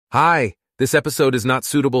Hi, this episode is not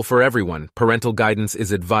suitable for everyone. Parental guidance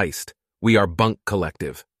is advised. We are Bunk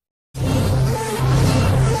Collective.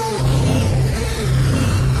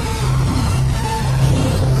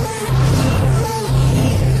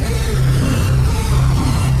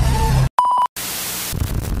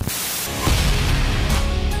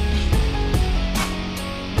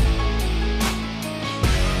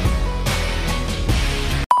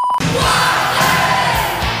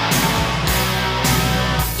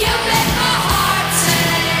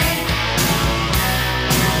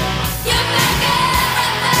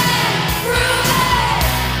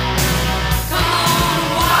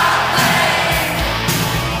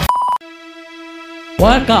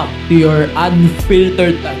 Welcome to your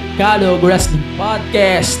unfiltered Tagalog Wrestling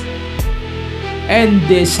Podcast. And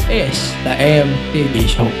this is the MTV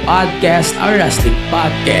Show Podcast, a wrestling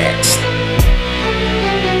podcast.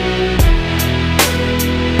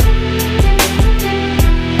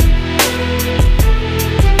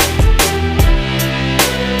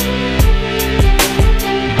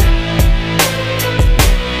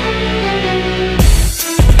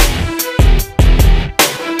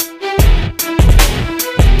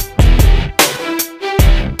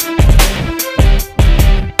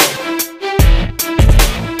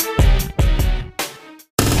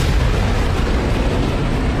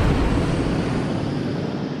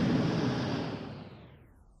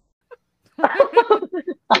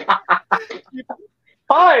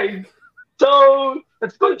 Hi! So,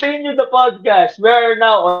 let's continue the podcast. We're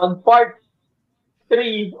now on part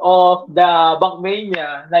 3 of the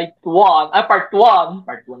BunkMania Night 1. Part 1.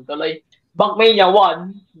 Part 1 tuloy. BunkMania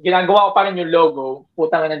 1. Ginagawa ko pa rin yung logo.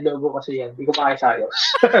 Putang ina ng logo kasi yan. Hindi ko makisayos.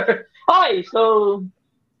 Hi! So,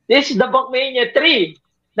 this is the BunkMania 3.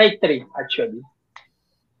 Night 3, actually.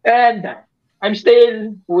 And I'm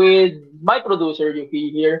still with my producer,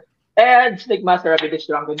 Yuki, here. And Snake Master of this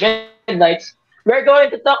Drunken Nights. We're going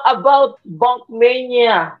to talk about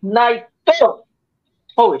BunkMania Night 2.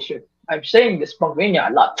 Holy shit. I'm saying this BunkMania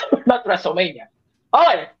a lot, not WrestleMania.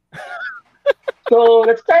 Okay. So,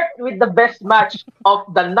 let's start with the best match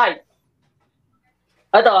of the night.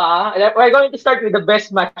 We're going to start with the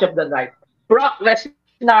best match of the night. Brock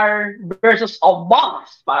Lesnar versus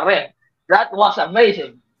Omos, pare. That was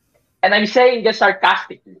amazing. And I'm saying this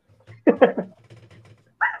sarcastically.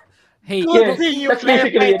 Hey, Yes, that's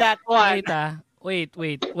basically it. that one. Wait.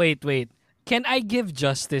 Can I give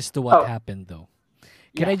justice to what happened, though?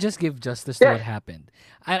 Can I just give justice to what happened?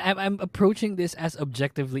 I'm approaching this as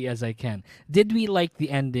objectively as I can. Did we like the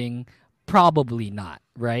ending? Probably not,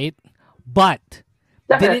 right? But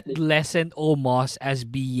did it lessen Omos as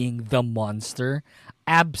being the monster?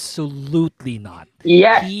 Absolutely not.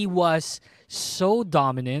 Yes. He was so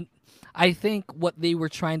dominant. I think what they were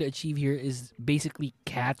trying to achieve here is basically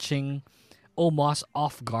catching Omos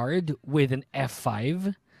off guard with an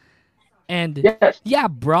F5. And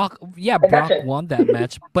Brock won that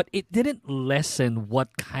match, but it didn't lessen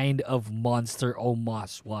what kind of monster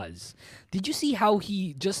Omos was. Did you see how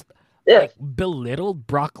he just belittled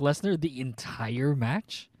Brock Lesnar the entire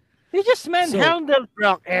match? He just manhandled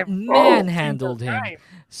Brock. Manhandled him.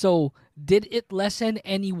 So did it lessen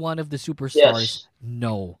any one of the superstars? Yes.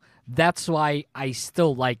 No. That's why I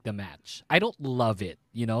still like the match. I don't love it,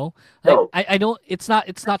 you know? No. I don't it's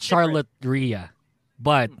not Charlotte Rhea,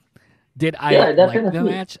 but did I like the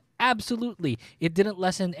match? Absolutely. It didn't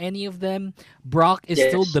lessen any of them. Brock is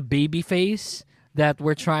still the baby face that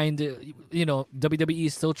we're trying to, WWE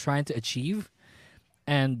is still trying to achieve.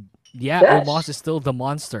 And Omos is still the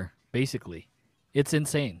monster, basically. It's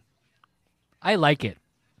insane. I like it.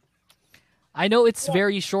 I know it's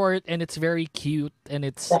very short and it's very cute and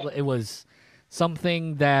it was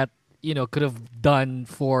something that, could have done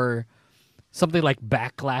for something like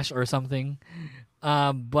Backlash or something.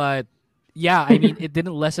 But yeah, I mean, it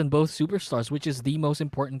didn't lessen both superstars, which is the most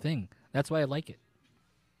important thing. That's why I like it.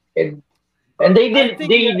 And they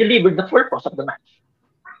delivered the purpose of the match.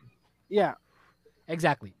 Yeah.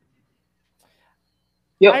 Exactly.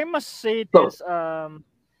 Yep. I must say this.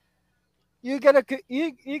 You gotta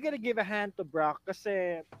give a hand to Brock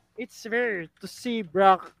kasi it's rare to see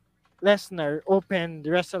Brock Lesnar open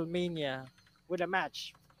WrestleMania with a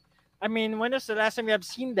match. I mean, when was the last time we have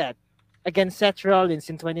seen that against Seth Rollins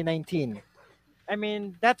in 2019? I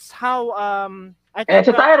mean, that's how And it's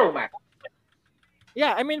a title match.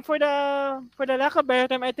 Yeah, I mean, for the lack of better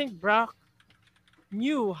time, I think Brock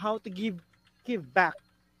knew how to give back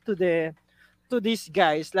to these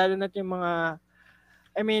guys, lalo na yung mga,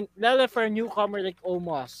 I mean, lalo for a newcomer like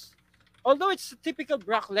Omos. Although it's a typical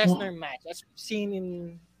Brock Lesnar match, as we've seen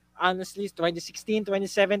in, honestly, 2016,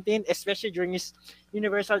 2017, especially during his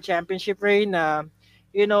Universal Championship reign,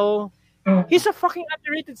 You know, Mm. he's a fucking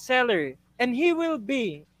underrated seller, and he will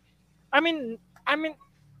be. I mean, I mean,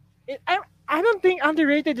 it, I don't think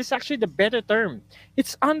underrated is actually the better term.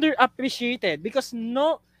 It's underappreciated because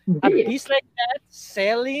no, a Indeed. beast like that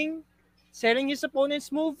selling his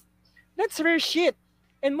opponent's move, that's rare shit.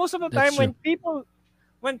 And most of the That's time true.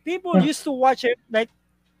 when people used to watch it, like,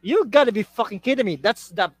 you gotta be fucking kidding me. That's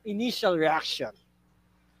the initial reaction.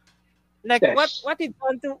 Like Yes.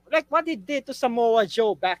 what he did to Samoa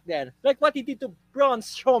Joe back then. Like what he did to Braun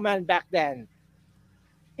Strowman back then.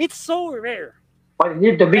 It's so rare. But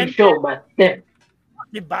you need the big And show, but then.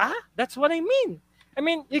 diba? That's what I mean. I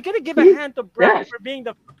mean, you gotta give a hand to Brock Yes. for being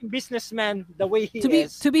the fucking businessman the way he To be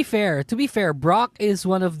is. to be fair, Brock is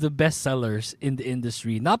one of the best sellers in the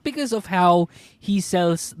industry. Not because of how he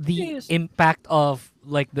sells the Yes. impact of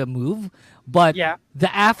like the move, but Yeah, the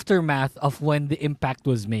aftermath of when the impact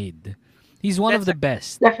was made. He's one of that's the a,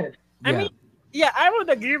 best. Definitely. I mean, Yeah. yeah, I would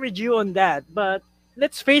agree with you on that, but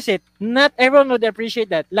let's face it, not everyone would appreciate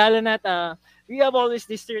that. Lalo na we have always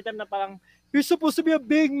this stereotype na parang, you're supposed to be a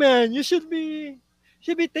big man. You should be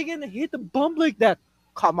taking a hit, a bump like that.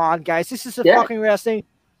 Come on, guys. This is a Yeah. fucking wrestling.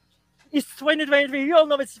 It's 2023. You all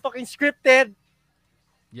know it's fucking scripted.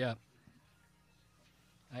 Yeah.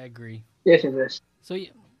 I agree. Yes, it is. So yeah.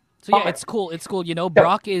 So yeah, Okay. it's cool. It's cool. You know, Yeah.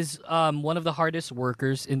 Brock is one of the hardest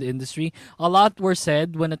workers in the industry. A lot were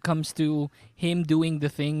said when it comes to him doing the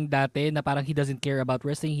thing dati na parang he doesn't care about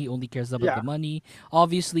wrestling, he only cares about the Yeah. money.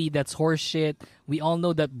 Obviously, that's horse shit. We all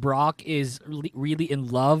know that Brock is really in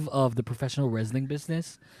love of the professional wrestling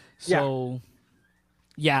business. Yeah. So,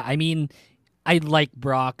 yeah, I mean, I like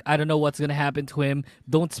Brock. I don't know what's gonna happen to him.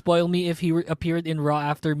 Don't spoil me if he appeared in Raw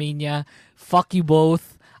after Mania. Fuck you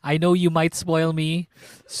both. I know you might spoil me.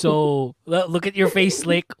 So look at your face,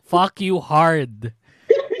 Slick. Fuck you hard.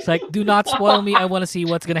 It's like, do not spoil me. I want to see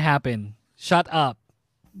what's gonna happen. Shut up.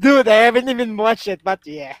 Dude, I haven't even watched it, but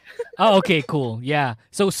yeah. Oh, okay, cool. Yeah.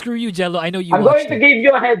 So screw you, Jello. I know you I'm going watched to it. give you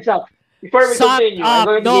a heads up. Before we Shut continue, I'm up.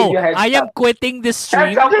 going to give No, you a heads I am up. quitting this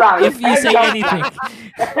stream Heads up lang. if you Heads say up anything.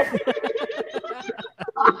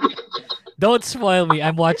 Don't spoil me.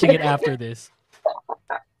 I'm watching it after this.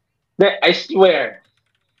 I swear.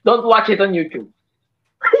 Don't watch it on YouTube.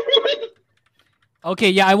 Okay,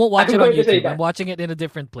 yeah, I won't watch I'm it on going to say YouTube. I'm that. watching it in a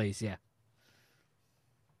different place, yeah.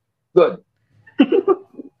 Good.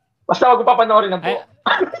 Basta wag ko papanoorin ng I, buo.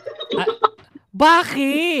 I,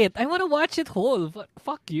 bakit? I want to watch it whole.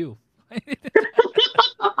 Fuck you.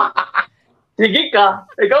 Sige ka.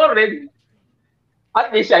 Ikaw rin.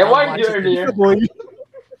 At least I I'll warned watch you it in earlier. Boy.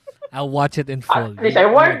 I'll watch it in full. At least I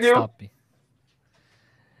warned won't you. Stop me.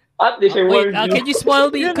 At least I Wait, warned you. can you spoil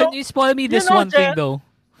me? You Can know- you spoil me this know, one thing though?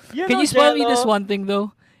 You Can know, you spoil me this Jello? one thing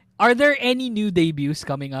though? Are there any new debuts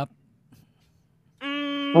coming up?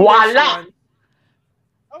 Wala. There's one.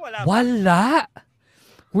 Oh, wala ba? Wala.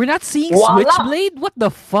 We're not seeing Wala. Switchblade. What the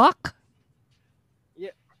fuck?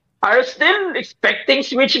 Are you still expecting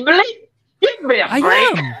Switchblade? Give me a I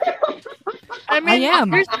break. am. I mean, I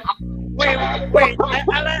am. Wait. Wait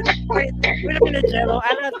a minute, Jello.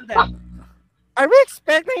 I'll answer that. Are we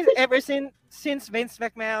expecting ever since Vince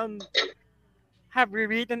McMahon have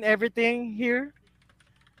rewritten everything here?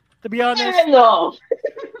 To be honest, No. you know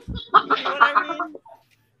what I mean?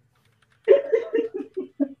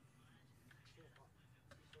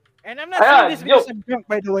 And I'm not saying this because I'm drunk,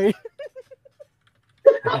 by the way.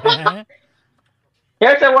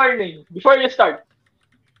 Here's a warning before you start.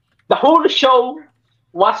 The whole show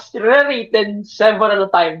was rewritten several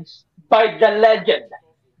times by the legend,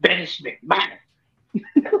 Vince McMahon.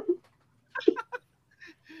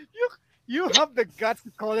 You have the guts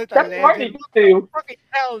to call it a That's legend. warning to you. Fucking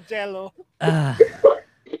hell, Jello.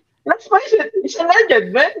 Let's face it, he's a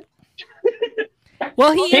legend, man.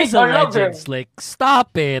 Well, he Hate is a or love legend, him. Slick.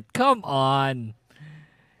 Stop it. Come on.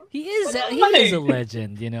 He is a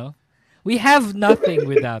legend, you know. We have nothing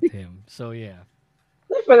without him. So yeah.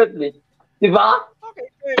 Definitely. Diba? Okay,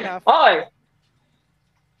 fair enough. Okay.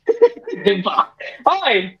 Diba?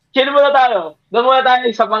 Okay. Chill muna tayo. Doon muna tayo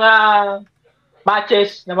sa mga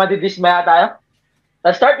matches na madidismaya tayo.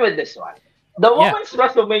 Let's start with this one. The Yeah. Women's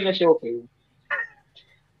WrestleMania Showcase.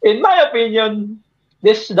 In my opinion,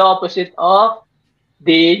 this is the opposite of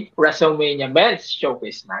the WrestleMania Men's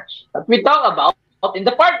Showcase match that we talk about in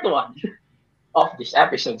the part 1 of this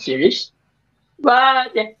episode series. But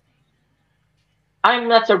yeah, I'm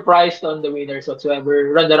not surprised on the winners whatsoever.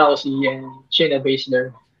 Ronda Rousey and Shayna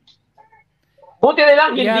Baszler. Buti na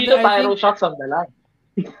lang Yeah, hindi to I pyro think- shots on the line.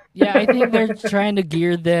 Yeah, I think they're trying to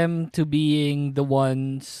gear them to being the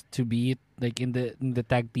ones to beat, like in the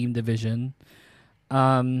tag team division.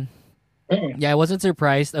 Yeah, I wasn't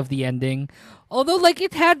surprised of the ending. Although like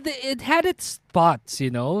it had its spots, you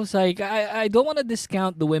know. It's like I don't want to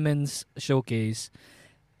discount the women's showcase.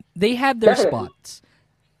 They had their Definitely. spots.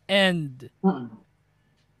 And Mm.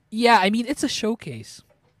 yeah, I mean it's a showcase.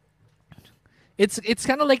 It's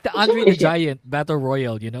kind of like the It's Andre the always, yeah. Giant Battle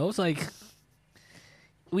Royal, you know? It's like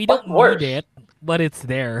we don't What need worse? it, but it's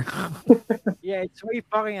there. Yeah, it's way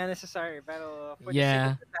fucking unnecessary. But for the sake of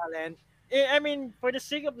Yeah. the talent, I mean, for the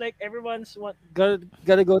sake of like everyone's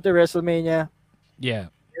gotta go to WrestleMania. Yeah.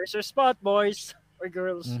 Here's your spot, boys or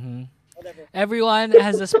girls, Mhm. whatever. Everyone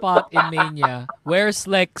has a spot in Mania. Where's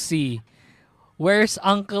Lexi? Where's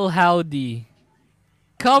Uncle Howdy?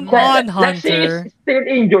 Come on, Let's say it's Hunter. still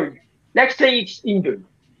injured. Let's say it's injured.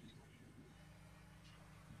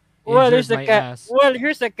 Well, Injured my ass. Well,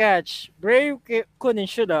 here's the catch. Brave couldn't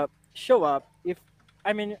show up if,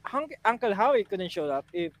 I mean, Uncle Howie couldn't show up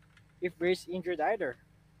if Bray's injured either.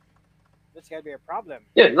 That's gotta be a problem.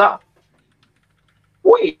 Yeah, no.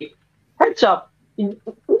 Wait, heads up. Hindi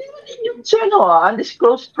naman injured siya, no?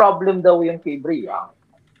 Undisclosed problem daw yung kay Brie, ah.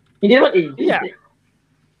 Hindi naman injured, Yeah. eh.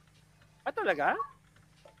 Ah, talaga?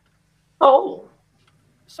 Oo.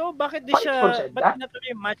 So, Fight said ba't that. natuloy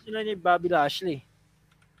yung match nila ni Bobby Lashley?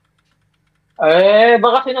 Eh,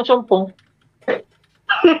 baka sinusumpong.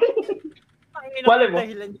 Ang ina Malay mo mo.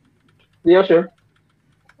 dahilan. Hindi ako sure.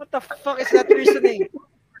 What the fuck is that reasoning?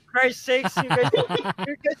 For Christ's sakes, you guys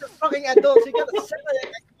are fucking adults. You gotta settle it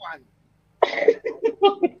like one.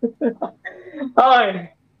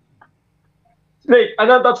 Okay. Snake,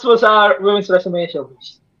 ano thoughts mo sa women's WrestleMania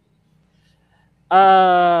showcase?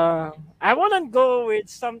 I wouldn't go with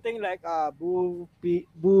something like boo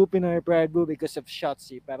Pinoy Pride boo because of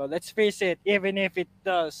Shotzi. Pero let's face it, even if it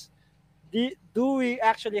does, do we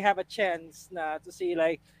actually have a chance na to see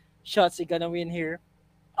like Shotzi gonna win here?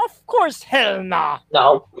 Of course, hell nah.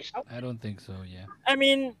 No. I don't think so, yeah. I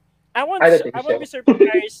mean, I don't think I so. won't be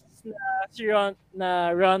surprised na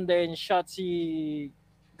Ronda and Shotzi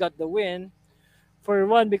got the win. For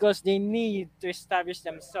one, because they need to establish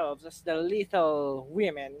themselves as the little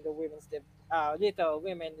women in the little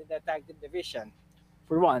women in the tag team division.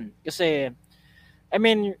 For one, kasi I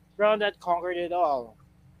mean, Ronda had conquered it all.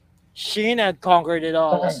 Sheen had conquered it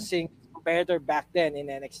all as a single competitor back then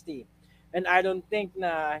in NXT, and I don't think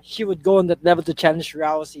na she would go on that level to challenge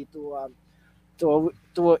Rousey to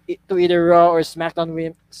either Raw or SmackDown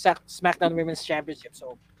Women's Championship.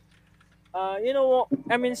 So you know,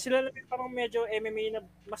 I mean, sila lang yung parang medyo MMA na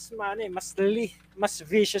mas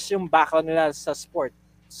vicious yung background nila sa sport.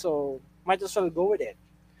 So, might as well go with it.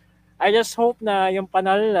 I just hope na yung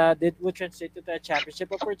panalo nila would translate to the championship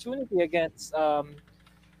opportunity against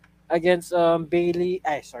Bailey,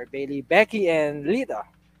 Becky, and Lita.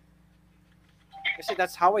 Kasi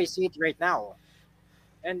that's how I see it right now.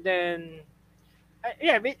 And then,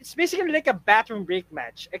 yeah, it's basically like a bathroom break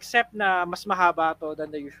match, except na mas mahaba to than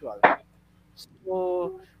the usual.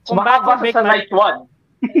 So, kung bathroom break sa match, night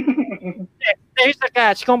 1. here's the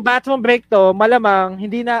catch. Kung bathroom break to, malamang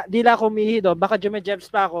hindi na ako umihi doon. Baka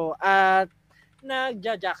jumejebs pa ako at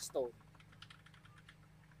nagja-jacks to.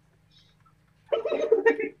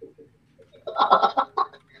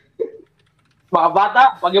 Mga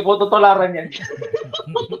bata, wag yung po tutularan yan.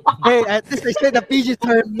 Hey, at least I said the PG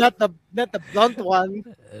term, not the blunt one.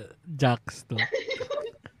 Jacks to.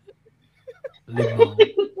 Limau.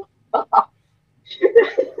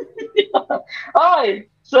 Okay,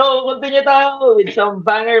 so continue tayo with some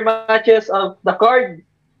banger matches of the card.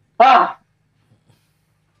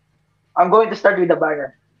 I'm going to start with the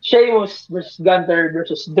banger. Sheamus versus Gunter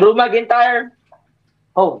versus Drew McIntyre.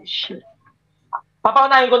 Holy shit.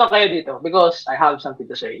 Papaunahin ko na kayo dito because I have something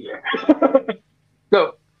to say here.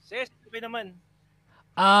 Go. Sis, sabi naman.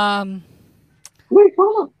 Wait,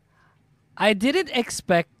 hold on. I didn't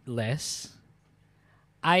expect less.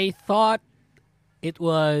 I thought it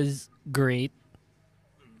was great.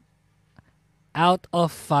 Out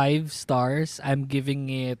of 5 stars, I'm giving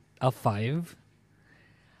it a 5.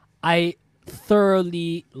 I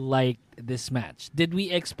thoroughly liked this match. Did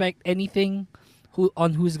we expect anything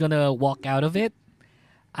who's gonna walk out of it?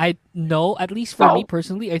 I know, at least for me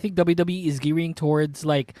personally, I think WWE is gearing towards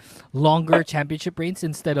like longer championship reigns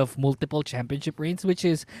instead of multiple championship reigns, which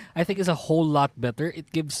is I think is a whole lot better.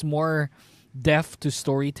 It gives more depth to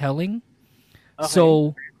storytelling. Okay.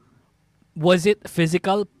 So was it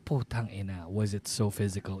physical? Putang ina, was it so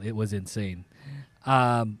physical? It was insane.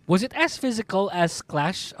 Was it as physical as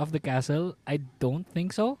Clash of the Castle? I don't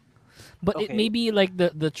think so. But it Okay. may be like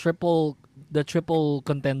the triple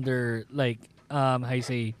contender, like how you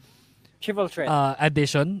say, Triple threat.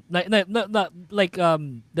 addition, like not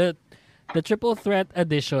the triple threat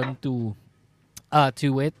addition to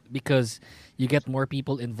to it because you get more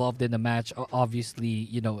people involved in the match. Obviously,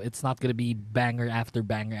 it's not gonna be banger after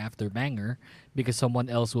banger after banger because someone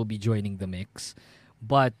else will be joining the mix.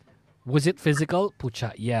 But was it physical?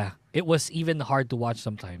 Pucha, yeah. It was even hard to watch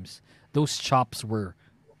sometimes. Those chops were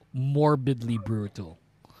morbidly brutal.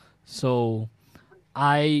 So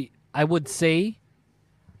I would say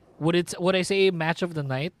would I say match of the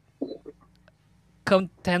night?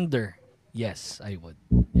 Contender. Yes, I would.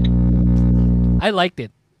 Yeah. I liked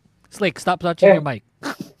it. Slick, stop touching your Eh, mic.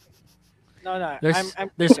 No, no. There's I'm.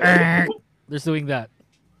 there's there's doing that.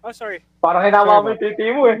 Oh, sorry. parang Sorry hinawa mo about yung titi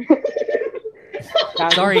mo eh.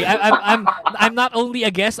 that. Sorry, I'm not only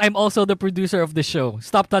a guest, I'm also the producer of the show.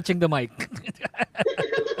 Stop touching the mic.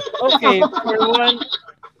 Okay, for one,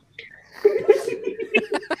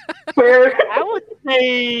 Fair. I would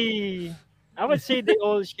say, I would say the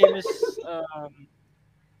old Sheamus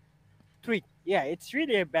tweet. Yeah, it's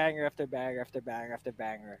really a banger after banger after banger after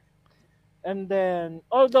banger. And then,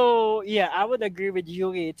 although, yeah, I would agree with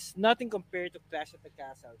Yuri. It's nothing compared to Clash of the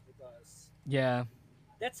Castle because Yeah.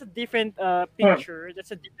 that's a different picture.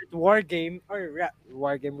 That's a different war game or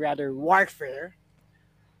war game rather warfare.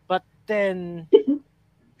 But then,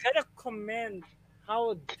 kind of commend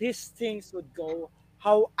how these things would go.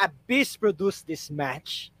 How Abyss produced this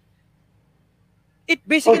match. It Oh,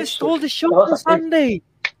 basically stole the show that was on a first. Sunday.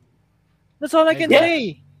 That's all I I can agree. Yes.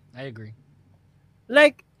 say. I agree.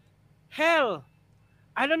 Like hell,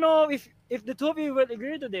 I don't know if the two of you will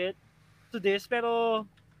agree to this, pero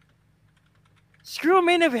screw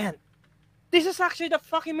main event. This is actually the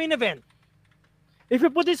fucking main event. If you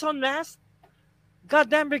put this on last,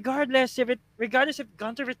 goddamn, regardless if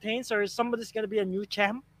Gunter retains or somebody's gonna be a new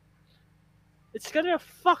champ, it's gonna be a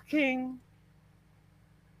fucking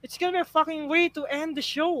it's gonna be a fucking way to end the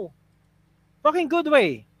show. Fucking good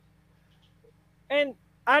way. And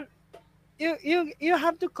you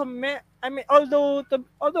have to comment. I mean, although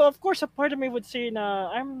of course a part of me would say na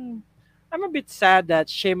I'm a bit sad that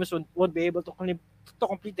Sheamus won't be able to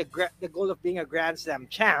complete the goal of being a Grand Slam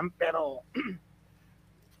champ. Pero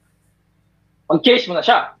Mag-chase mo na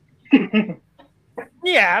siya.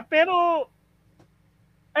 yeah, pero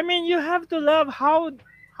I mean you have to love how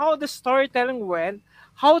the storytelling went,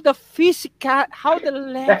 how the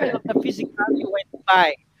level of the physicality went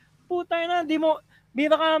by. Puta na, di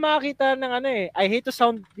na ka makakita ng ano eh. I hate to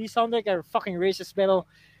sound like a fucking racist, pero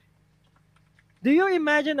do you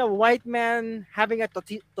imagine a white man having a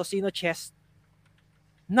tocino chest?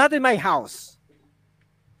 Not in my house.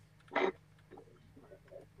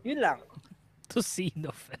 Yun lang.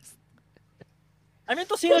 Tocino Fest. I mean,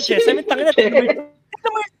 tocino chest. I mean, tangina, tingnan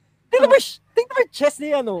mo yung chest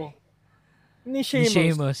ni ano, ni Ni Sheamus.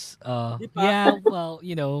 Sheamus. Di ba? Yeah, well,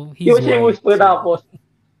 he's Yung Sheamus white. po tapos.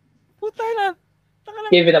 Puta na, tanga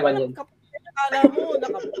lang, Kevin naman yun. Akala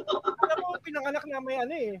mo, pinanganak na may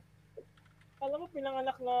ano eh. Akala mo,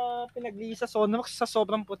 pinanganak na pinaglihi sa Sonox sa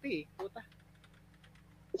sobrang puti eh. Puta.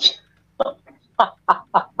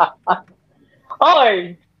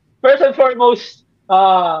 Okay. First and foremost,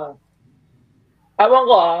 ewan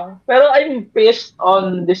ko pero I'm pissed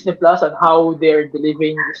on Disney Plus on how they're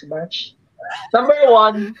delivering this match. Number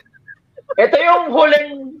one, ito yung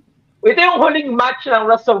huling match ng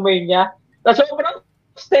WrestleMania na sobrang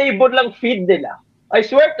stable lang feed nila. I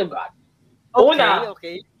swear to God. Una,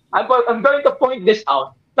 Okay. I'm going to point this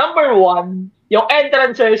out. Number one, yung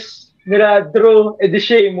entrances nila Drew and the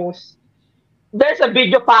Sheamus, there's a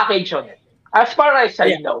video package on it. As far as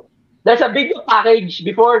I know, there's a video package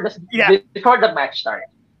before the match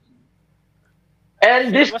starts.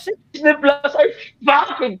 And this Was it? Disney Plus are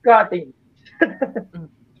fucking cutting.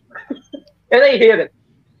 And I hear it.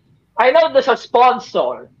 I know there's a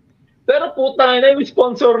sponsor. Pero puta na yung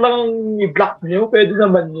sponsor lang i-block nyo. Pwede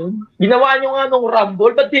naman yun. Ginawa nyo nga nung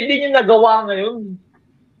Rumble, ba't hindi nyo nagawa ngayon?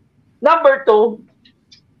 Number two,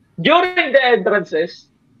 during the entrances,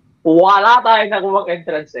 wala tayo nakuha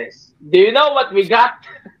entrances. Do you know what we got?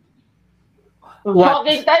 What?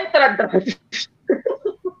 Fucking entrance.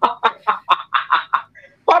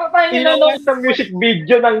 Para tayo You know nanonood ng music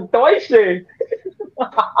video ng Twice eh.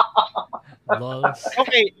 Lols.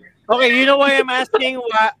 Okay, you know why I'm asking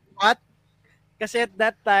what? Kasi at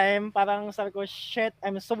that time, parang sabi ko, shit,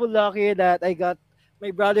 I'm so lucky that I got, my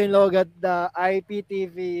brother-in-law got the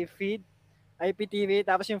IPTV feed. IPTV,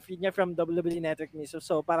 tapos yung feed niya from WWE Network mismo.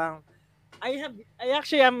 So parang, I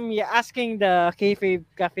actually am asking the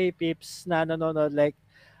cafe peeps na nanonood, like,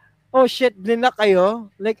 oh shit, blinak kayo?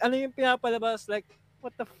 Like, ano yung pinapalabas? Like,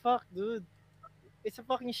 what the fuck, dude? It's a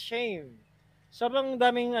fucking shame. Sobrang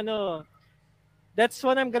daming, that's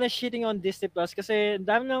when I'm shitting on Disney Plus kasi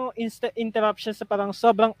dami ng interruptions na parang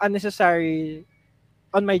sobrang unnecessary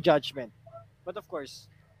on my judgment. But of course,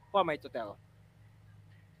 who am I to tell?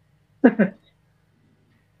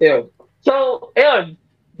 Yun. So, ayun.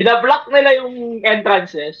 Binablock nila yung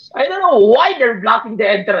entrances. I don't know why they're blocking the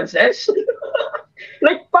entrances.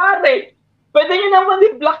 Like, pare, pwede nyo naman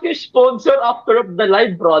i-block yung sponsor after of the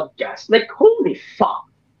live broadcast. Like, holy fuck.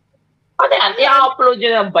 Ano yan? I-upload nyo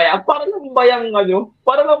ng bayang? Para lang bayang, ano?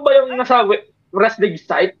 Para lang bayang nasa wrestling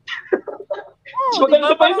site? So,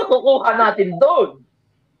 maganda pa yung nakukuha natin doon.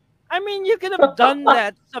 I mean, you could have done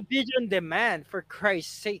that sa video on demand, for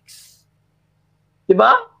Christ's sakes.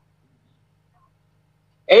 Diba?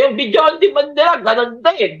 Eh, yung video on demand nila, ganun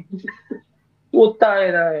din. Puta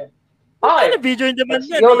na yan. Ano video on demand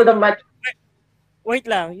yan? Go to the match. Wait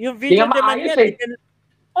lang, yung video on demand yan,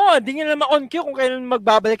 di nyo na ma-on-cue kung kailan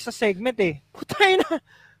magbabalik sa segment eh.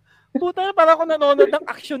 Puta na, parang ako nanonood ng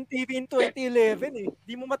Action TV in 2011 eh.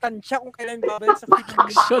 Di mo matansya kung kailan babalik sa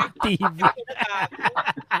Action TV.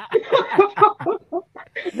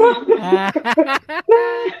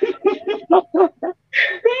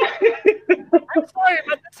 I'm sorry,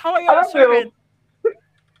 but that's how I observe it.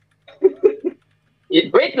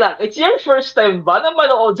 Wait lang, it's your first time ba na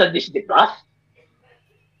manood sa Disney Plus?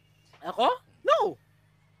 Ako? No.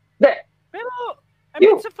 Hindi. Pero, I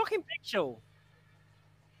mean, it's a fucking big show.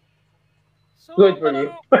 So, good for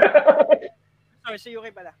you. Sorry, si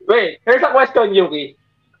Yuki pala. Wait, here's a question, Yuki.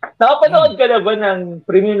 Nakapanood ka na ba ng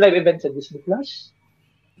premium live event sa Disney Plus?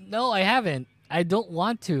 No, I haven't. I don't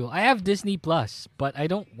want to. I have Disney Plus, but I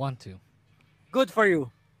don't want to. Good for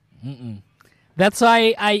you. That's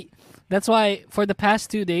why for the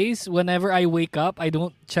past 2 days, whenever I wake up, I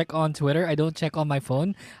don't check on Twitter. I don't check on my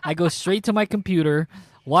phone. I go straight to my computer,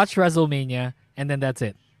 watch WrestleMania, and then that's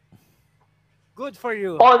it. Good for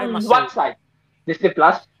you. On what site? Disney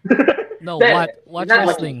Plus? No, watch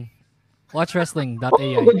wrestling. Watch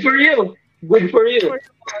wrestling.ai. Oh, good for you. Good for you.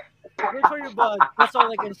 Good for you, bud. That's all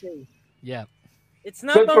I can say. Yeah. It's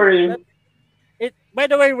not good for you. By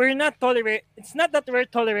the way, it's not that we're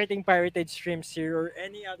tolerating pirated streams here or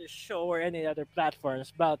any other show or any other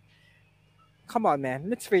platforms, but come on, man.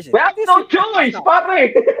 Let's face it. We have no choice,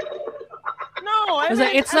 pare. No,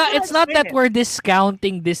 it's not that we're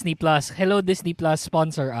discounting Disney Plus. Hello, Disney Plus,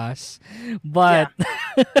 sponsor us. But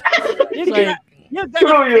you gotta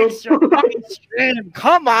fix your fucking stream.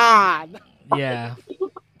 Come on. Yeah.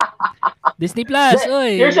 Disney Plus,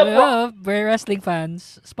 we're wrestling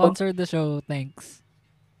fans. Sponsor the show, thanks.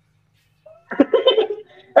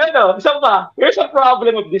 Here's a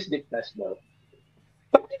problem with Disney Plus, though.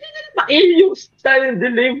 Bakit hindi na yung style and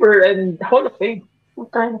deliver and Hall of Fame?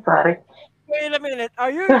 Puta na, pare. Wait a minute.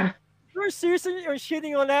 You're seriously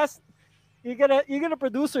shitting on us? You got a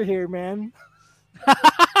producer here, man.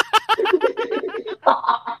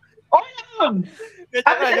 I'm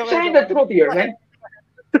saying the truth here, man.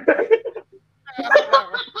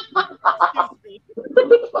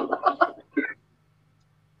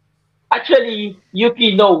 Actually,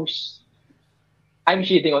 Yuki knows I'm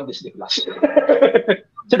cheating on Disney Plus.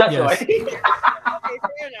 So that's why. Okay,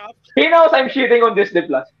 fair enough. He knows I'm cheating on Disney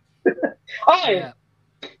Plus. Okay.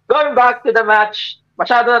 Going back to the match,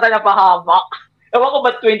 masyado na tayo napahaba. Ewan ko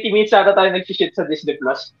ba 20 minutes na tayo nag-shit sa Disney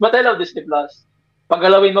Plus. But I love Disney Plus.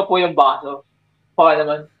 Paggalawin mo po yung baso. Baka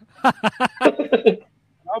naman.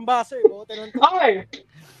 Ang baso eh. Okay.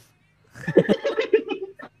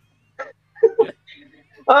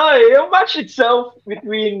 Yung match itself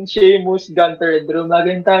between Sheamus, Gunter, and Drew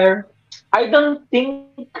McIntyre, I don't think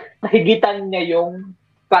nahigitan niya yung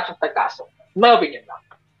Clash of the Castle. In my opinion lang.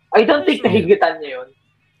 I don't think nahigitan niya yun.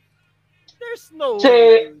 There's no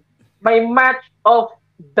way. My match of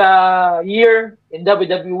the year in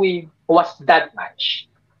WWE was that match.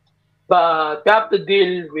 But you have to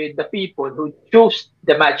deal with the people who choose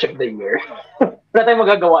the match of the year. Wala tayong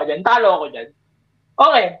magagawa dyan. Talo ako dyan.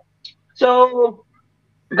 Okay. So,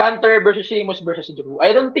 Gunter versus Sheamus versus Drew.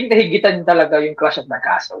 I don't think nahigitan talaga yung Clash of the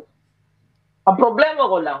Castle. Ang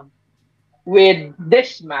problema ko lang with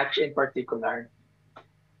this match in particular,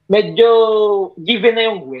 medyo given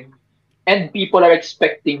na yung win and people are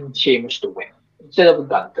expecting Sheamus to win instead of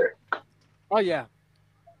Gunter. Oh, yeah.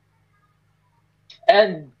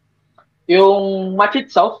 And yung match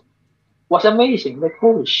itself was amazing. Like,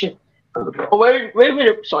 holy shit.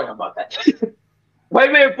 Sorry about that. Why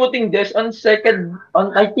we're putting this on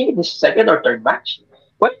I think this second or third match?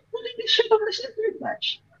 Why putting this shit on the third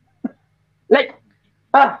match? Like,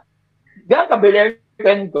 Bianca Belair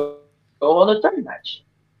can go on the third match.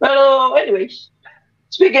 Pero anyways,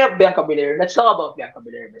 speaking of Bianca Belair, let's talk about Bianca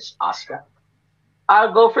Belair versus Asuka.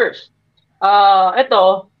 I'll go first.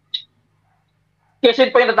 Ito,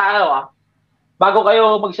 kasi po yung natalo bago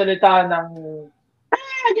kayo magsalita ng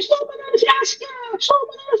Gusto ko manalo si Asuka! Gusto ko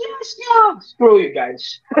manalo si Asuka! Screw you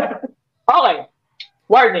guys. Okay,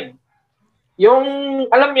 warning. Yung,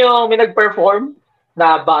 alam nyo, may nag-perform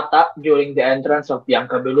na bata during the entrance of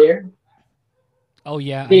Bianca Belair. Oh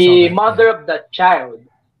yeah, I saw The that. Yeah, mother of that child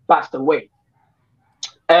passed away.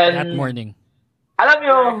 that And morning. alam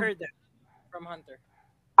nyo, Yeah, I heard that from Hunter.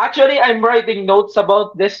 actually, I'm writing notes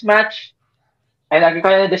about this match. And I'm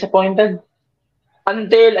kind of disappointed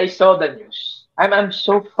until I saw the news. I'm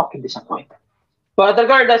so fucking disappointed. But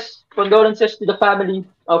regardless, condolences to the family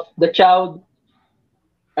of the child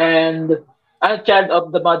and child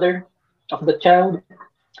of the mother of the child.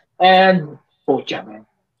 And pucha man.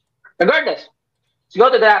 Regardless, let's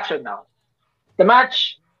go to the action now. The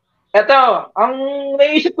match. Ito, ang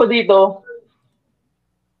naisip ko dito,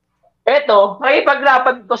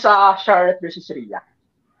 nakipaglaban to sa Charlotte versus Rhea.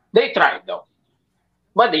 They tried though,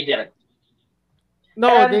 but they didn't. No,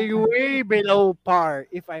 And they're way below par,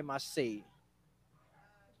 if I must say.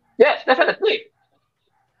 yes, definitely.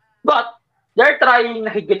 But they're trying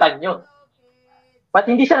na higitan yun. But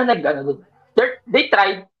hindi sila nag-ano dun. They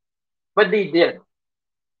tried, but they didn't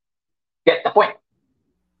get the point.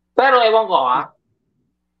 Pero ewan ko ha.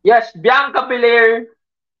 Yes, Bianca Belair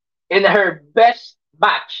in her best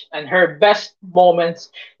match and her best moments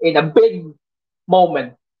in a big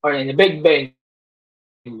moment or in a big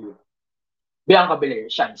venue, Bianca Belair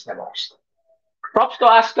shines the most. Props to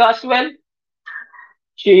Asuka as well.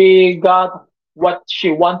 She got what she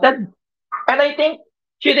wanted. And I think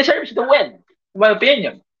she deserves the win, in my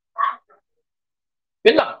opinion.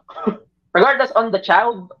 Yun lang. Regardless on the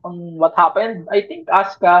child, on what happened, I think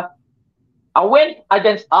a win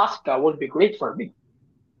against Asuka would be great for me.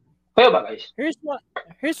 Kayo ba, guys?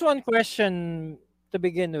 Here's one question to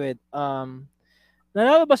begin with.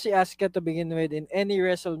 Nanalo ba si Asuka to begin with in any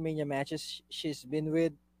WrestleMania matches she's been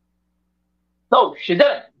with? No, she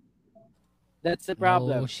didn't. That's the No,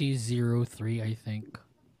 problem. she's 0-3, I think.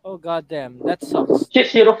 Oh goddamn, that sucks. She's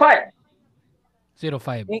 0-5.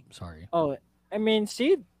 0-5. Eh, Sorry. Oh, I mean,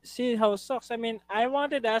 see how it sucks. I mean, I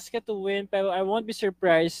wanted Asuka to win, pero I won't be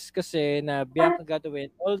surprised kasi na Bianca got to win.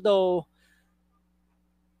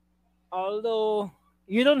 Although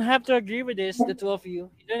you don't have to agree with this, the two of you.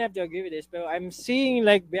 You don't have to agree with this, but I'm seeing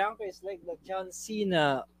like Bianca is like the John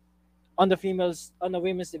Cena on the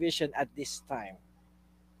women's division at this time.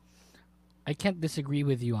 I can't disagree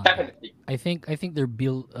with you on that. Definitely. I think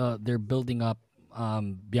they're building up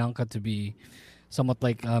Bianca to be somewhat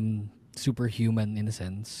like superhuman in a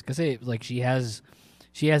sense, because like she has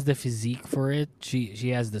the physique for it. She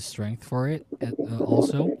has the strength for it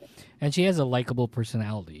also, and she has a likable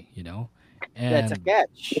personality. That's a And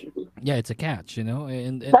catch. yeah, it's a catch.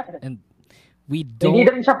 And Definitely. and we Hindi don't.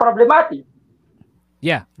 na rin siya problematic.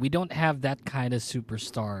 Yeah, we don't have that kind of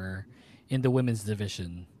superstar in the women's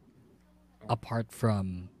division apart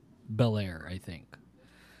from Belair, I think.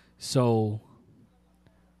 So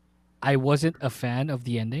I wasn't a fan of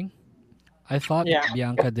the ending. I thought Yeah.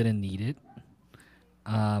 Bianca didn't need it.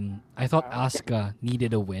 I thought Asuka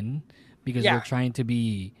needed a win because Yeah. we're trying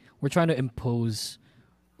to impose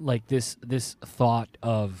like this thought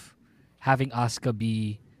of having Asuka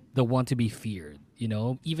be the one to be feared.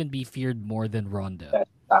 Even be feared more than Ronda,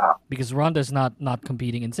 Uh, because Ronda's not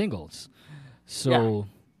competing in singles. Yeah. So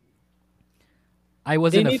I They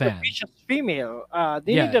wasn't a need a fan. vicious female.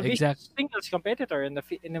 They Yeah, need a vicious singles competitor in the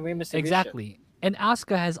women's division. exactly. And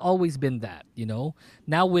Asuka has always been that.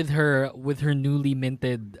 Now with her newly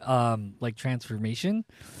minted like transformation,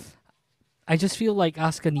 I just feel like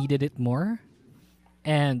Asuka needed it more.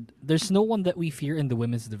 And there's no one that we fear in the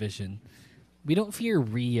women's division. We don't fear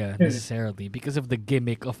Rhea necessarily because of the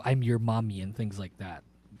gimmick of "I'm your mommy" and things like that.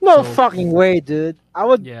 No So fucking way, dude. I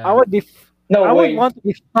would yeah, no I would way. want to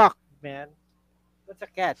be fucked, man. That's a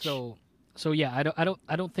catch. so yeah, I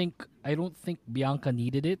don't think Bianca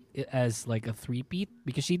needed it as like a three-peat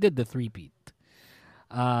because she did the three-peat.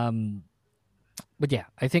 Um, but yeah,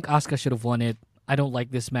 I think Asuka should have won it. I don't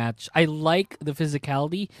like this match. I like the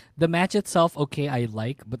physicality. The match itself, okay, I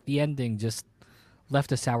like, but the ending just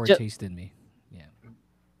left a sour Ju- taste in me. Yeah.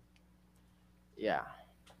 Yeah.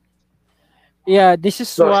 Yeah, this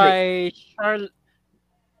is Go, why Charlotte.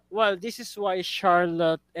 Well, this is why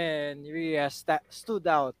Charlotte and Rhea stood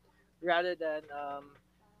out rather than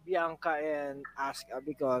Bianca and Asuka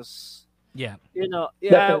because Yeah. yeah,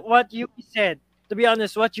 Definitely. what Yuki said. To be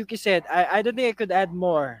honest, what Yuki said, I don't think I could add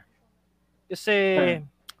more. You say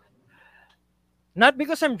not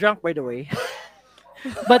because I'm drunk, by the way,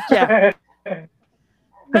 but yeah,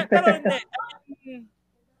 pero hindi.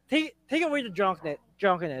 Take away the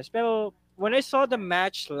drunkenness. Pero when I saw the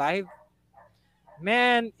match live,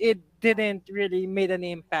 man, it didn't really made an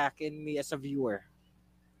impact in me as a viewer.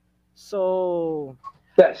 So,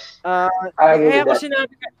 Yes, uh, I agree kaya with ko that.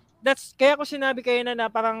 sinabi, kaya ko sinabi kayo na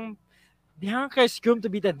parang Bianca is groomed to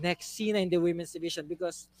be the next Cena in the women's division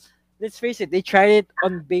because let's face it, they tried it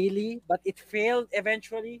on Bailey, but it failed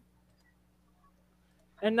eventually.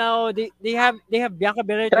 And now they have Bianca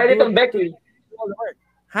Belair to Tried it do on to Becky. do all the work.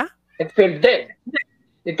 Huh? It failed then.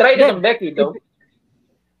 They tried it on Then Becky though.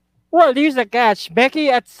 well, here's the catch. Becky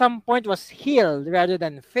at some point was heel rather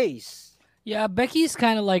than face. Yeah, Becky's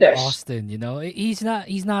kind of like Yes. Austin, you know. He's not.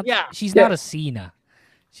 He's not. Yeah, She's not a Yes. Cena.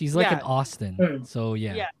 She's like an yeah, Austin. Hmm. So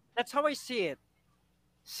yeah. yeah. That's how I see it.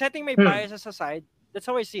 Setting my Hmm. biases aside, that's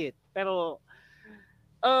how I see it. Pero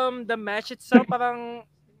the match itself, parang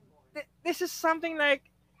this is something like,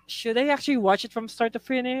 should I actually watch it from start to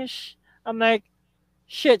finish? I'm like,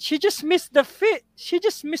 shit. She just missed the fit. She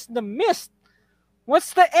just missed the mist.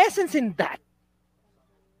 What's the essence in that?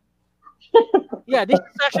 Yeah, this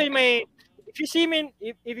is actually my. If you see me,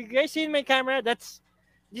 if you guys see in my camera, this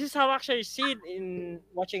is how I actually see it in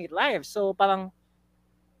watching it live. So parang,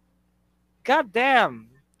 god damn,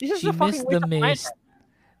 this is She a fucking missed the waste of my mist.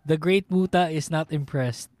 The Great Muta is not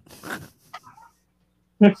impressed.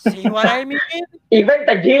 time. See what I mean? Even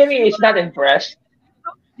See Tajiri is what not impressed.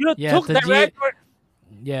 you Yeah, took the right word.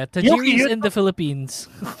 Yuki, Tajiri's in the Philippines.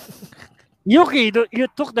 You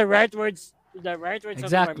took the right words. The right words out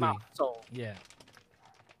of Exactly. my mouth. So Yeah.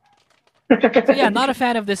 So yeah, not a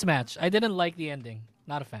fan of this match. I didn't like the ending.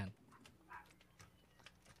 Not a fan.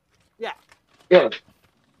 yeah, Yun.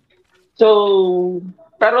 So,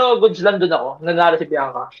 pero goods lang dun ako. Nanalo si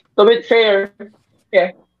Bianca. To be fair,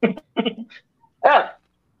 yeah. Yeah.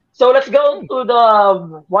 So let's go to the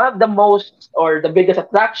one of the most or the biggest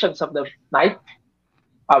attractions of the night,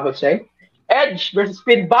 I would say. Edge versus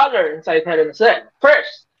Finn Balor inside Hell in a Cell.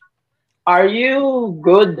 First, are you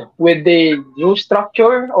good with the new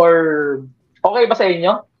structure or okay ba sa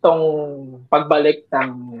inyo tong pagbalik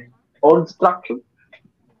ng old structure?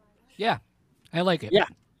 Yeah, I like it. yeah,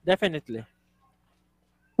 definitely.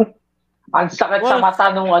 Ang sakit sa Well, mata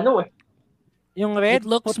nung ano eh. yung It red,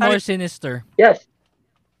 looks puta, more sinister. Yes.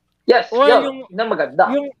 Yes, well, yun ang maganda.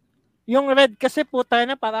 yung red kasi puta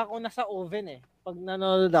na para ako nasa oven eh. Pag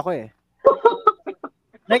nanonood ako eh.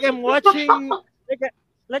 Like I'm watching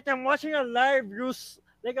like I'm watching a live roast,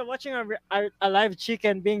 like I'm watching a live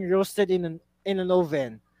chicken being roasted in an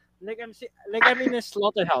oven. Like I'm in a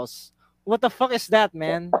slaughterhouse. What the fuck is that,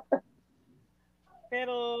 man?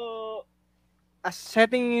 Pero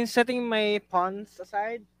setting my puns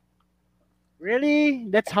aside, really?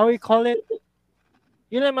 That's how we call it?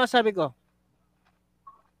 Yun lang masabi ko.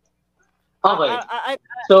 Okay. I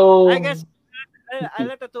So, guess I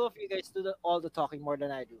let the two of you guys do all the talking more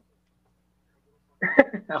than I do.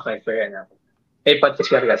 okay, fair enough. May podcast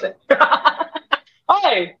ka kasi.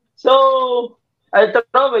 Okay. So, I'll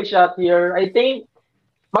throw my shot here. I think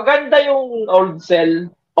maganda yung old cell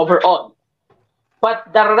overall.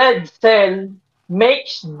 But the red cell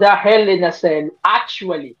makes the Hell in a Cell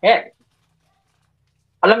actually hell.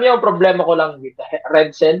 Alam niyo yung problema ko lang with the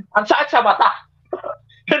red cell? Ang sakit sa mata.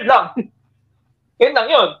 Yun lang. Yun lang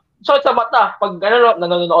yun. Sakit sa mata. Pag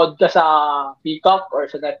nanonood ka sa Peacock or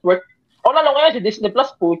sa network. O lalo ngayon si Disney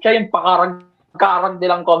Plus, pucha, yung pakarag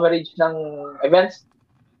nilang coverage ng events.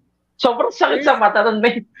 Sobrang sakit sa mata nun,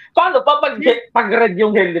 man. Paano pa pag red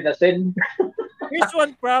yung Hell in a Cell? Here's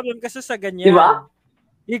one problem kasi sa ganyan. Diba?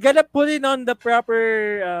 You gotta put it on the proper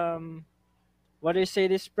what do you say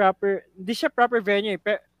this proper, di siya proper venue.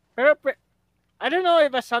 Pero I don't know if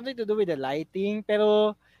it has something to do with the lighting,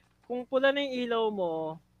 pero kung pula na yung ilaw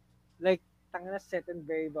mo, like tanga na set and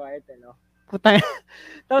very bright, ano. Puta.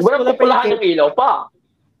 Tapos Walang pupulahan ng ilaw pa.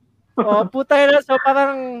 Oh, puta na, so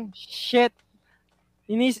parang shit.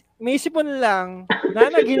 May isip mo na lang,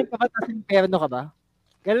 nanaginip ka ba tapos impyerno ka ba?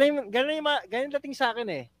 Galing dating sa akin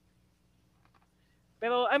eh.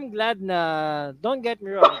 Pero I'm glad na, don't get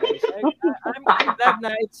me wrong guys, I'm glad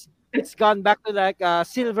na it's gone back to like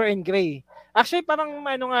silver and gray. Actually parang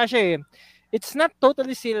ano nga siya eh. It's not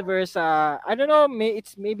totally silver sa, I don't know,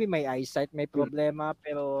 it's maybe my eyesight may problema,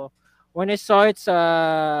 pero when I saw its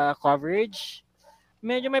coverage,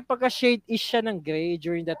 medyo may pagka-shade-ish siya ng gray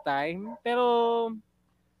during that time. Pero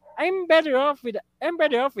I'm better off with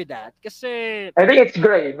that kasi I think it's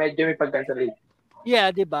gray. Medyo may pagkasalit.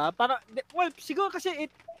 yeah, 'di ba? Para well, siguro kasi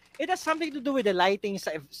it has something to do with the lighting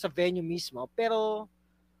sa venue mismo, pero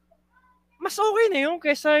mas okay na yun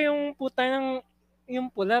kaysa yung yung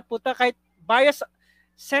puta kahit bias,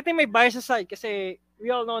 setting my bias aside kasi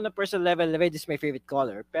we all know on a personal level red is my favorite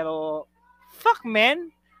color, pero fuck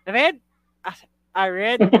man, red a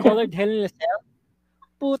red colored Hell in a Cell,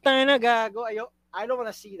 putang na gago. I don't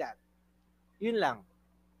wanna see that. Yun lang.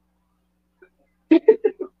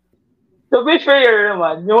 To be fair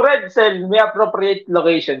naman, yung red cell, may appropriate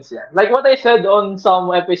locations yan. Like what I said on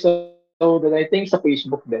some episode that I think sa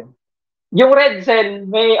Facebook din. Yung red cell,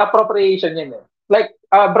 may appropriation yan eh. Like,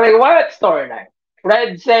 Bray Wyatt storyline.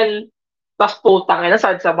 Red cell, tas putang ina,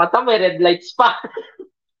 sa mata may red lights pa.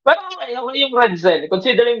 Pero okay yung red cell.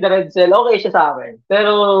 Considering the red cell, okay siya sa akin.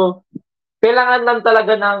 Pero, kailangan lang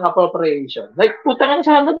talaga ng appropriation. Like, putang ina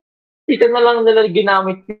sana, dito na lang nila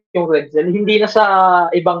ginamit yung red cell. Hindi na sa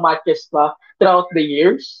ibang matches pa throughout the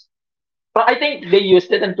years. But I think they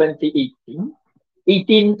used it in 2018.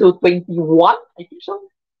 18 to 21, I think so.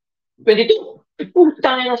 22.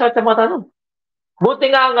 Putang ina sa mata nun.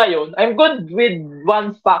 Buti nga ngayon, I'm good with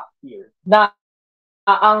one fact here na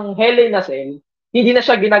ang Hell in a Cell, hindi na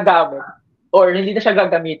siya ginagamit or hindi na siya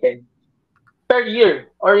gagamitin per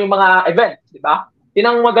year or yung mga events, di ba? Yun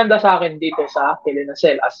ang maganda sa akin dito sa Hell in a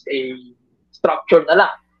Cell as a structure na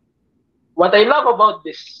lang. What I love about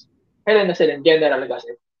this Hell in a Cell in general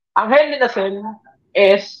kasi, ang Hell in a Cell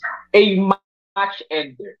is a match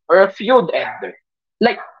ender or a feud ender.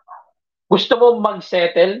 Like, gusto mo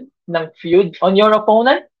mag-settle ng feud on your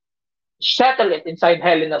opponent? Settle it inside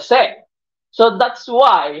Hell in a Cell. So that's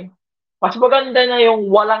why, mas maganda na yung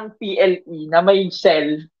walang PLE na may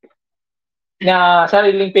cell na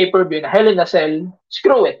sariling pay-per-view na Hell in a Cell.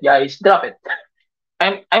 Screw it, guys. Drop it.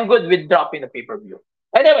 I'm good with dropping the pay-per-view.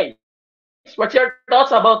 Anyway, what's your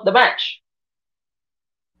thoughts about the match?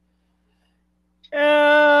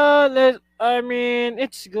 I mean,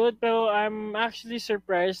 it's good, pero I'm actually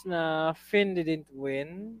surprised na Finn didn't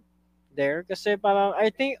win there. Kasi parang,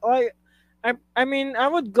 I mean, I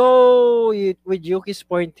would go with Yuki's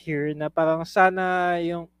point here na parang sana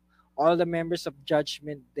yung all the members of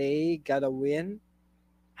Judgment Day had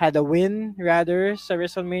a win rather sa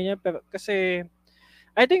WrestleMania. Pero kasi,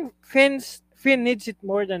 I think Finn needs it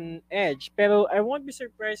more than Edge. Pero I won't be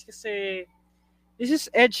surprised kasi this is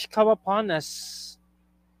Edge comeuppance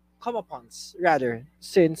rather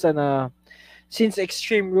since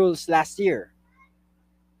Extreme Rules last year.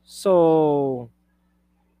 So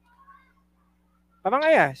parang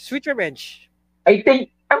sweet revenge. I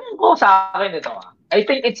think, ko sa akin ito. I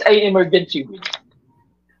think it's an emergency win.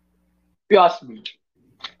 If you ask me.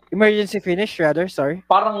 Emergency finish rather, sorry.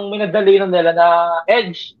 Parang minadali na nila na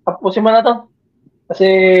Edge, tapusin mo na to.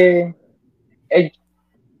 Kasi Edge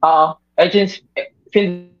and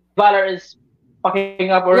Finn Balor is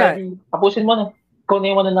packing up already. Yeah. Tapusin mo na. Ikaw na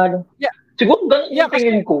yung mananalo. Yeah. Siguro ganun yung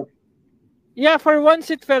tingin ko. Yeah, for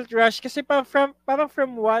once it felt rushed kasi parang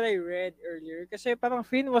from what I read earlier, kasi parang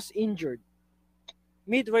Finn was injured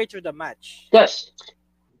midway through the match. Yes.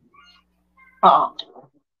 I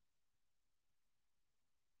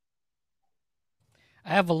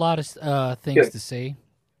have a lot of things to say.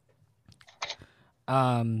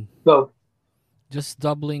 Go. Just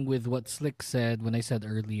doubling with what Slick said when I said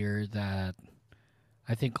earlier that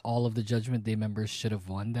I think all of the Judgment Day members should have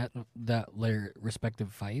won that their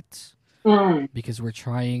respective fights because we're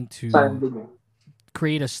trying to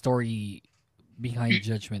create a story behind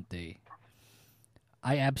Judgment Day.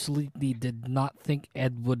 I absolutely did not think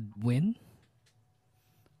Ed would win.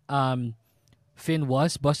 Finn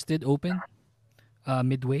was busted open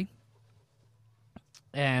midway,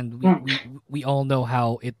 and we all know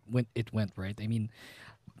how it went, right? I mean,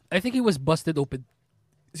 I think he was busted open.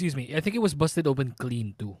 Excuse me. I think it was busted open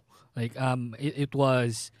clean too. Like it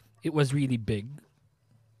was really big.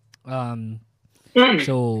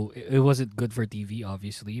 So it wasn't good for TV,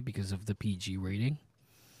 obviously, because of the PG rating.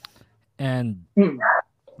 And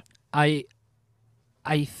I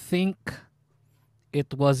think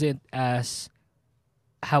it wasn't as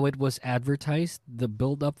how it was advertised. The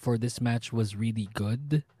build up for this match was really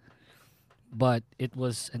good, but it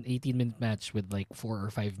was an 18-minute match with like 4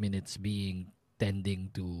 or 5 minutes being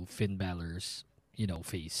tending to Finn Balor's,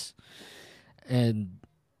 face. And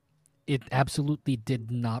it absolutely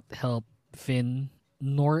did not help Finn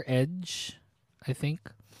nor Edge, I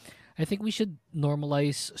think. I think we should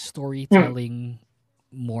normalize storytelling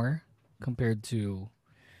more compared to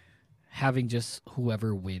having just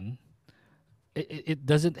whoever win. It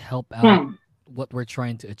doesn't help out what we're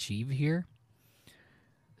trying to achieve here.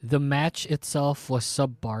 The match itself was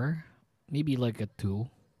subpar, maybe like a 2.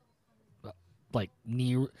 Like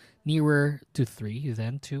nearer to 3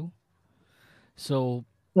 than 2. So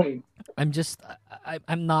I'm just I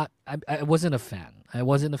wasn't a fan. I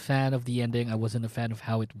wasn't a fan of the ending. I wasn't a fan of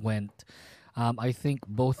how it went. I think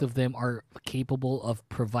both of them are capable of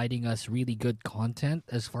providing us really good content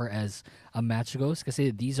as far as a match goes. Because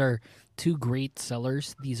these are two great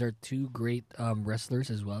sellers. These are two great wrestlers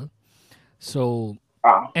as well. So,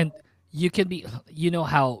 Ah, and you can be, you know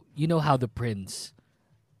how the Prince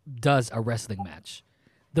does a wrestling match.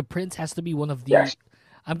 The Prince has to be one of the. yes.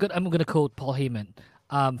 I'm gonna quote Paul Heyman.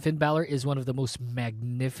 Finn Balor is one of the most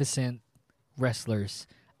magnificent wrestlers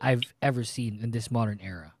I've ever seen in this modern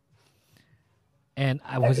era, and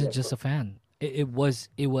I wasn't just Definitely. a fan. It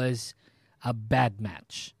was a bad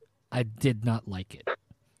match. I did not like it.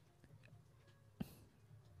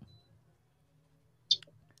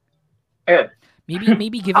 Ayun.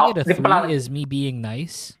 Maybe giving it Ako, a hindi ko three pala, is me being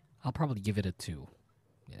nice. I'll probably give it a two.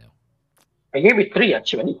 You know, I gave it 3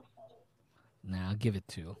 actually. nah, I'll give it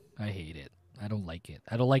two. I hate it. I don't like it.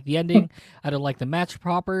 I don't like the ending. I don't like the match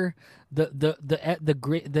proper. The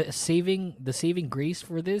great the saving grace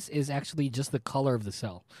for this is actually just the color of the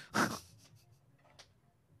cell.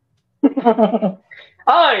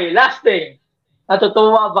 Ay, last thing.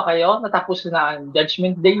 Natutuwa ba kayo? Natapos na ang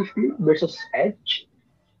Judgment Day feud versus Edge?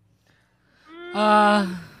 Uh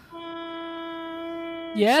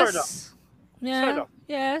Sort of. yes. Sort Yeah, of.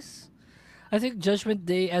 yes. I think Judgment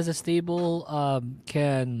Day as a stable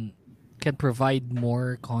can provide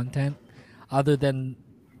more content other than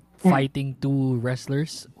fighting two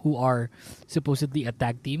wrestlers who are supposedly a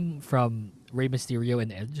tag team from Rey Mysterio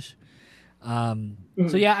and Edge.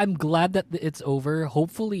 So Mm, yeah, I'm glad that it's over.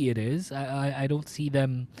 Hopefully it is. I don't see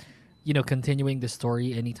them, continuing the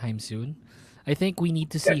story anytime soon. I think we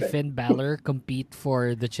need to see definitely. Finn Balor compete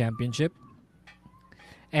for the championship,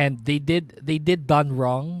 and they did done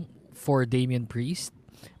wrong for Damian Priest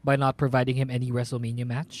by not providing him any WrestleMania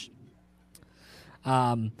match.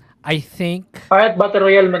 Um, I think Kahit Battle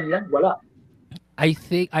Royale man lang, wala. I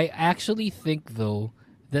actually think though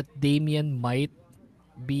that Damian might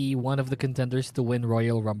be one of the contenders to win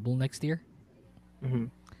Royal Rumble next year. Hmm.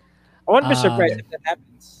 I won't be surprised Um, if that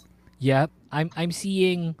happens. yeah, I'm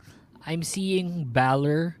seeing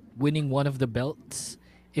Balor winning one of the belts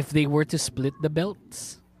if they were to split the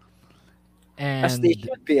belts, As they and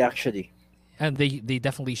should be, actually. they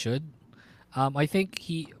definitely should. I think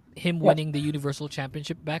him Yes. winning the Universal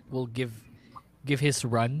Championship back will give his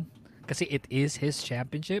run because it is his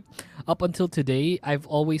championship. Up until today, I've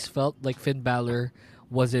always felt like Finn Balor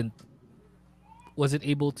wasn't wasn't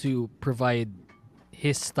able to provide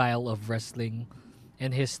his style of wrestling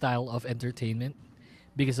and his style of entertainment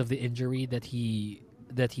because of the injury that he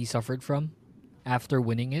suffered from after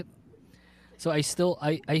winning it. So I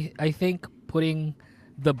think putting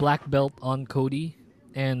the black belt on Cody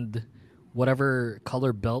and whatever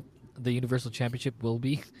color belt the Universal Championship will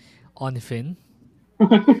be on Finn.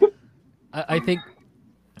 I think,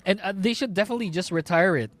 and they should definitely just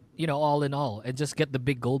retire it. All in all, and just get the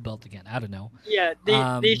big gold belt again. I don't know. Yeah, they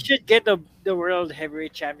Um, should get the World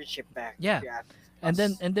Heavyweight Championship back, if yeah, you ask and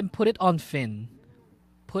then us. and then put it on Finn.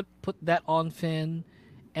 Put that on Finn,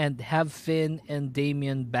 and have Finn and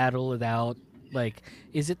Damien battle it out. Like,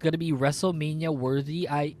 is it gonna be WrestleMania worthy?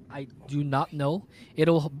 I do not know.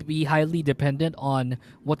 It'll be highly dependent on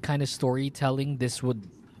what kind of storytelling this will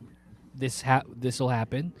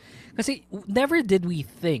happen. Because never did we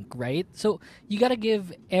think, right? So you gotta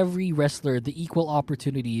give every wrestler the equal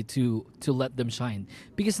opportunity to let them shine.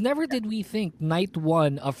 Because never did we think night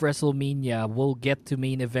one of WrestleMania will get to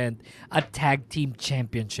main event a tag team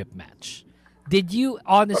championship match. Did you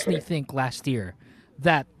honestly Okay. think last year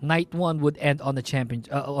that night one would end on a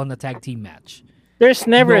tag team match? There's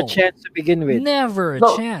never a No, chance to begin with. never a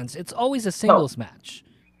No, chance. It's always a no. singles match,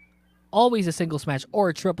 always a singles match or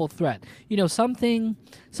a triple threat.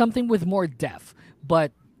 Something with more depth.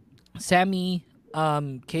 But Sammy,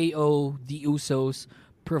 KO, the Usos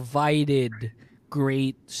provided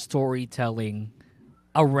great storytelling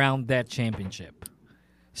around that championship.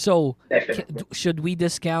 So, Definitely. should we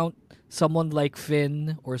discount someone like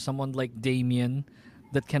Finn or someone like Damien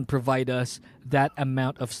that can provide us that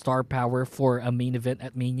amount of star power for a main event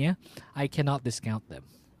at Mania? I cannot discount them.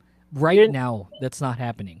 Right You now, that's not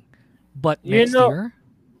happening. But you next know, year,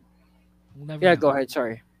 we'll never yeah, know. go ahead.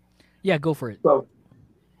 Sorry. Yeah, go for it. So,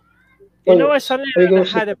 You know, so, I suddenly so you go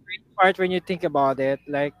see. had a brain part when you think about it.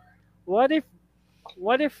 Like, what if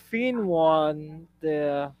what if Finn won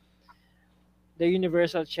the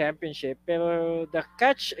Universal Championship? Pero the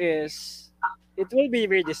catch is it will be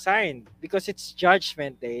redesigned because it's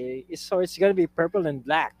Judgment Day, so it's gonna be purple and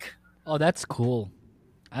black. Oh, that's cool.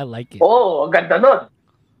 I like it. Oh, ang ganda nun.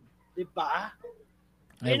 Diba?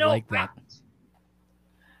 I You know, like that.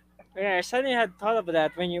 I suddenly had thought of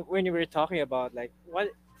that when you were talking about like what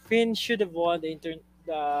Finn should have won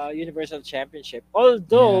the Universal Championship. Yeah.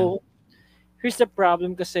 Although, here's the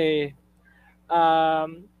problem kasi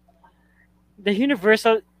um, the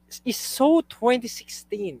Universal is so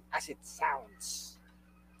 2016 as it sounds.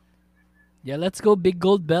 Yeah, let's go big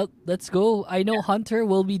gold belt. Let's go. I know Hunter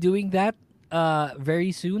will be doing that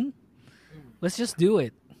very soon. Let's just do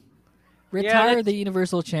it. Yeah, Retire the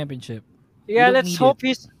Universal Championship. We yeah, don't need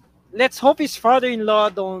it. let's hope his father-in-law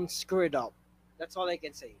don't screw it up. That's all I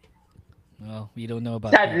can say. Well, we don't know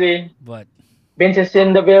about that. Sadly, But Vince is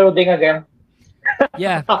in the building again.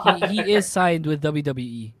 yeah, he is signed with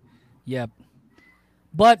WWE. Yep.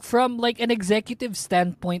 But from like an executive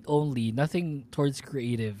standpoint only, nothing towards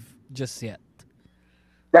creative just yet.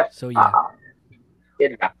 That, So yeah.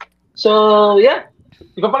 yun lang. So, yeah.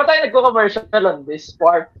 Di pa pala tayo nagko-commercial on this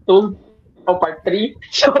part 2 o part 3.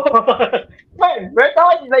 So, man, we're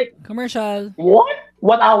talking like, Commercial. what?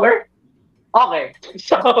 1 hour? Okay.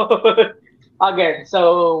 So, again,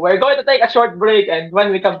 so we're going to take a short break, and when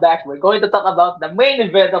we come back, we're going to talk about the main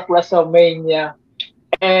event of WrestleMania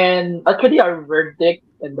and actually our verdict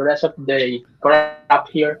and the rest of the crap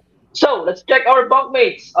here. So, let's check our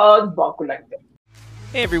bunkmates on Bunk Collective.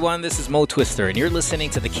 Hey everyone, this is Mo Twister, and you're listening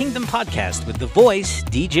to the Kingdom Podcast with the voice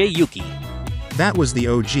DJ Yuki. That was the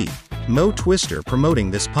OG, Mo Twister,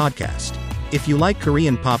 promoting this podcast. If you like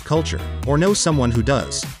Korean pop culture, or know someone who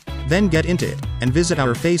does, then get into it, and visit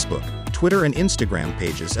our Facebook, Twitter and Instagram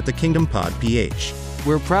pages at the Kingdom Pod PH.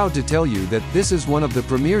 We're proud to tell you that this is one of the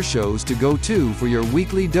premier shows to go to for your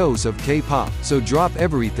weekly dose of K-pop. So drop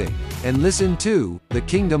everything and listen to the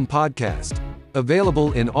Kingdom Podcast.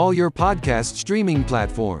 Available in all your podcast streaming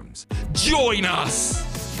platforms. Join us!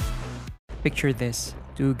 Picture this.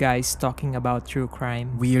 Two guys talking about true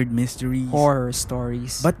crime, weird mysteries, horror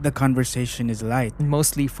stories, but the conversation is light and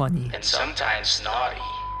mostly funny. And sometimes naughty.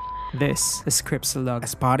 This is Scriptsalog, a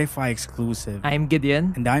Spotify exclusive. I'm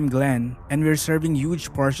Gideon. And I'm Glenn, and we're serving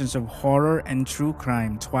huge portions of horror and true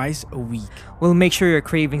crime twice a week. We'll make sure your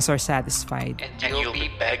cravings are satisfied. And you'll be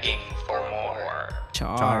begging for more.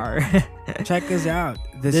 Char. Check us out.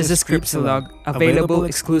 This is Scriptsalog, available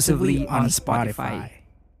exclusively on Spotify.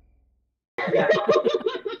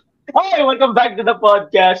 Hi, welcome back to the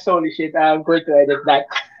podcast. Holy shit, I'm going to edit that.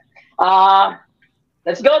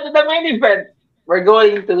 Let's go to the main event. We're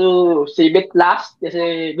going to save it last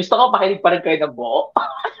kasi gusto ko makinig pa rin kayo ng buo.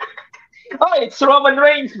 Oh, it's Roman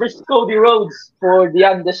Reigns versus Cody Rhodes for the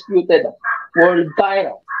undisputed world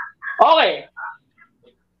title. Okay.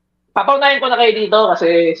 Papaunahin ko na kayo dito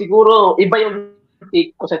kasi siguro iba yung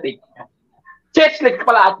take ko sa take. Chess like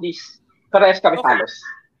pala at least. Parehas kami halos.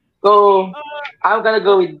 So, I'm gonna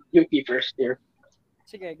go with Yuki first here.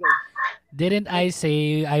 Sige, go. Didn't I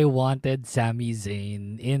say I wanted Sami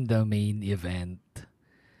Zayn in the main event?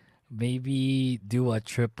 Maybe do a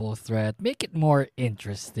triple threat, make it more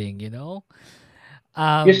interesting, you know?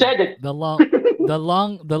 You said it. The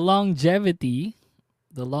longevity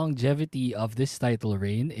of this title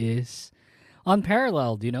reign is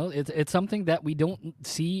unparalleled, you know? It's something that we don't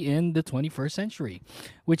see in the 21st century,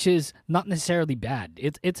 which is not necessarily bad.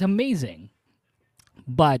 It's amazing.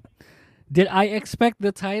 But did I expect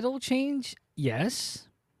the title change? Yes.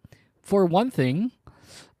 For one thing,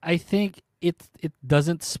 I think it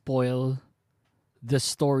doesn't spoil the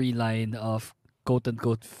storyline of quote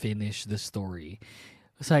unquote finish the story.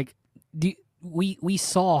 It's like we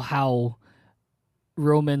saw how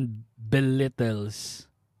Roman belittles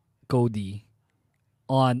Cody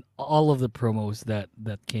on all of the promos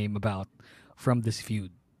that came about from this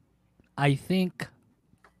feud. I think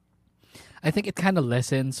it kind of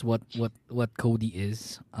lessens what Cody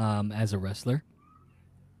is as a wrestler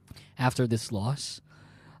after this loss.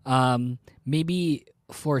 Maybe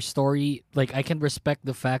for story, like I can respect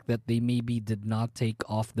the fact that they maybe did not take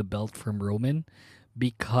off the belt from Roman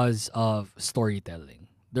because of storytelling.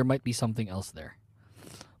 There might be something else there.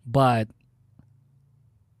 But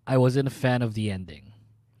I wasn't a fan of the ending.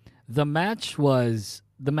 The match was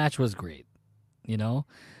great, you know?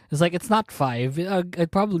 It's like it's not 5.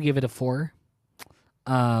 I'd probably give it a 4.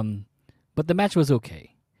 But the match was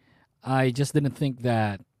okay. I just didn't think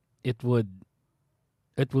that it would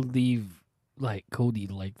leave like Cody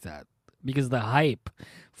like that, because the hype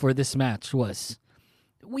for this match was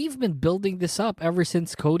we've been building this up ever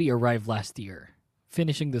since Cody arrived last year,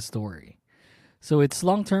 finishing the story. So it's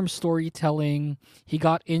long-term storytelling. He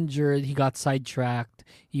got injured, he got sidetracked,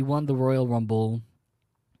 he won the Royal Rumble.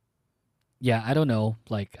 Yeah, I don't know.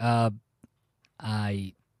 Like I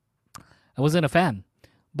wasn't a fan,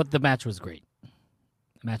 but the match was great.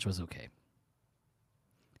 The match was okay.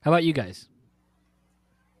 How about you guys?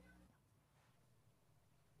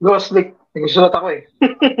 Go, Slick. Nagsusulat ako eh.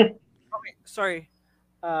 Okay, sorry.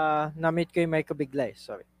 Na-meet ko yung Michael Bigla.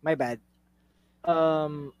 Sorry. My bad.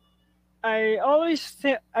 Um, I always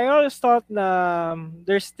thought na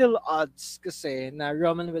there's still odds kasi na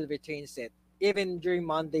Roman will retain it even during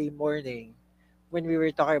Monday morning when we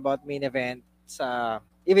were talking about main event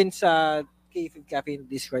even sa Kayfabe Cafe in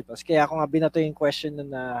Discord post. Kaya ako nga binato yung question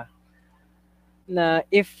na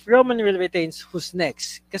if Roman will retains, who's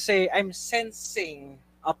next? Kasi I'm sensing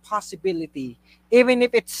a possibility, even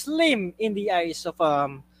if it's slim in the eyes of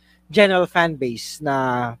general fan base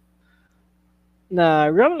na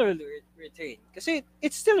Roman will retain. Kasi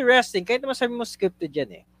it's still wrestling, kahit naman sabi mo scripted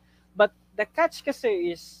yan eh. But the catch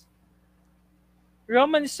kasi is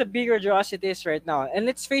Roman is a bigger draw as it is right now. And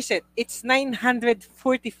let's face it, it's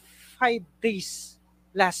 945 days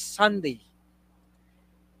last Sunday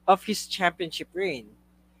of his championship reign.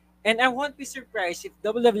 And I won't be surprised if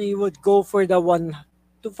WWE would go for the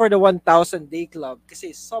 1,000 day club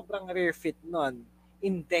kasi sobrang rare fit nun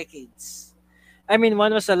in decades. I mean,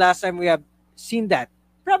 when was the last time we have seen that?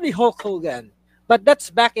 Probably Hulk Hogan. But that's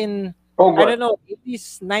back in I don't know,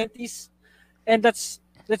 80s, 90s. And let's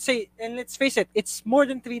face it, it's more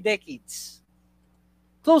than 3 decades.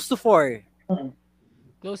 Close to 4.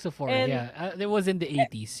 Close to 4, yeah. It was in the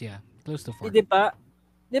 80s, yeah. Close to 4. Diba?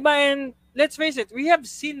 And let's face it, we have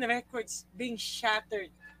seen records being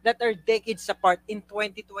shattered that are decades apart in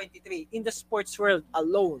 2023 in the sports world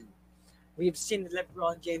alone. We've seen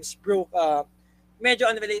LeBron James broke medyo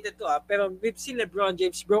unrelated to pero we've seen LeBron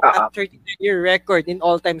James broke a 39-year record in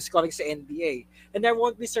all-time scoring sa NBA. And I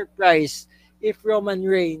won't be surprised if Roman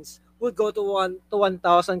Reigns would go to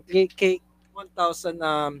 1,000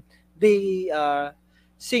 day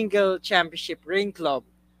single championship reign club.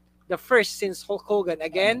 The first since Hulk Hogan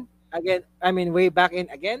again, I mean way back in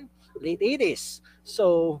late 80s.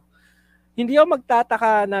 So hindi ako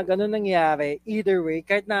magtataka na ganun nangyari either way,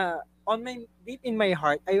 kahit na deep in my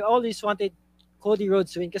heart I always wanted Cody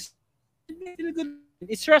Rhodes win kasi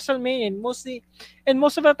it's WrestleMania and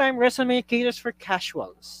most of the time WrestleMania caters for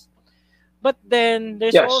casuals. But then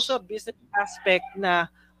there's also a business aspect na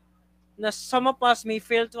some of us may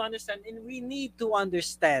fail to understand and we need to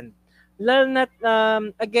understand. Lalo na,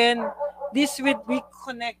 again, this will be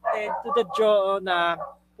connected to the draw na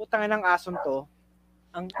putang ng ason to.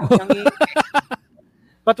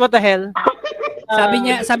 But what the hell? Sabi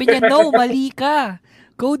niya, no, mali ka.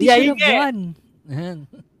 Cody should have won.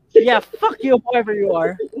 Yeah, fuck you, whoever you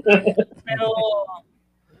are. Pero,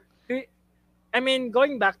 I mean,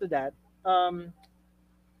 going back to that,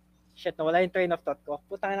 shit, nawala yung train of thought ko.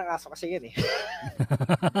 Putang ng aso kasi yun eh.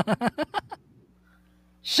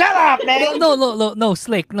 Shut up, man! No,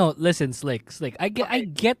 Slick. No, listen, Slick. I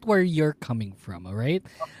get where you're coming from, all right?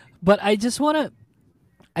 But I just wanna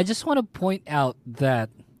point out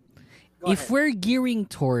that if we're gearing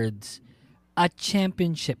towards a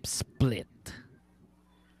championship split,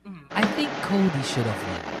 I think Cody should have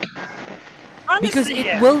won. Honestly, because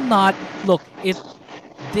it will not look.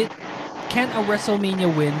 Can a WrestleMania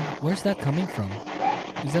win? Where's that coming from?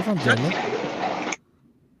 Is that from Jello?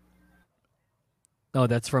 No,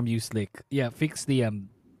 that's from you, Slick. Yeah, fix the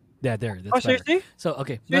Yeah, there. That's seriously? So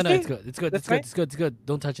okay, Seriously? no, it's good. It's good.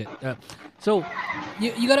 Don't touch it. So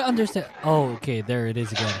you gotta understand. Oh, okay, there it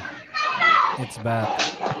is again. It's back.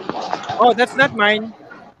 Oh, that's not mine.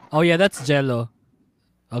 Oh yeah, that's Jello.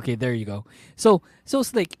 Okay, there you go. So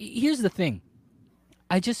Slick, here's the thing.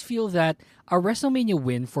 I just feel that a WrestleMania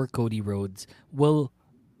win for Cody Rhodes will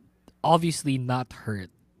obviously not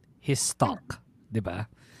hurt his stock, diba?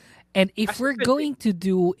 And if we're going to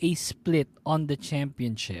do a split on the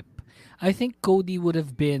championship, I think Cody would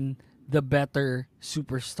have been the better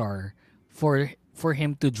superstar for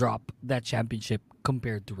him to drop that championship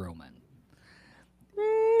compared to Roman.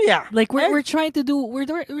 Yeah, like we're trying to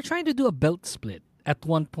do a belt split at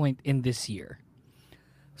one point in this year.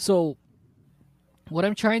 So what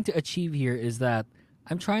I'm trying to achieve here is that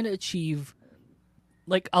I'm trying to achieve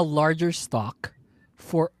like a larger stock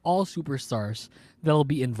for all superstars that'll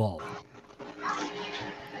be involved.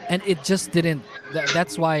 And it just didn't.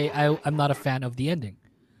 That's why I'm not a fan of the ending.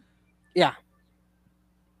 Yeah.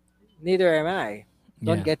 Neither am I.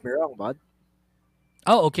 Don't get me wrong, bud.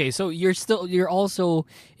 Oh, okay. So you're also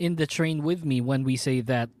in the train with me when we say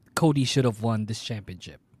that Cody should have won this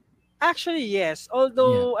championship. Actually, yes.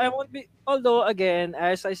 Although again,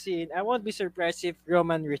 as I see it, I won't be surprised if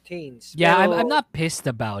Roman retains. Yeah, Pero, I'm not pissed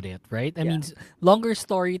about it, right? I mean, longer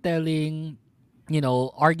storytelling,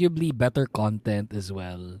 arguably better content as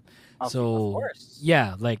well. Of course.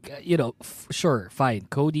 Yeah, like sure, fine.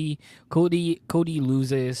 Cody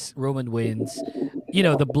loses, Roman wins.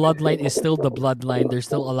 the bloodline is still the bloodline. There's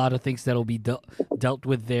still a lot of things that'll be dealt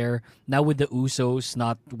with there. Now with the Usos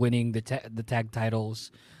not winning the tag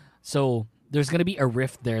titles, so there's gonna be a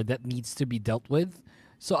rift there that needs to be dealt with.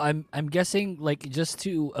 So I'm guessing like just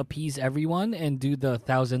to appease everyone and do the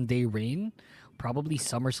 1,000-day reign, probably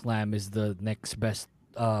SummerSlam is the next best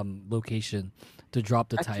location to drop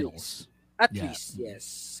the titles. At least,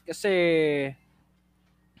 yes. Kasi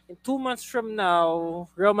in 2 months from now,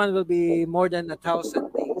 Roman will be more than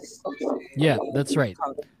 1,000 days. Yeah, that's right.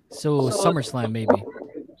 So SummerSlam maybe.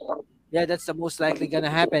 Yeah, that's the most likely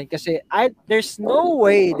gonna happen. Kasi there's no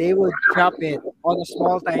way they would drop it on a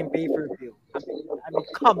small time pay-per-view. I mean,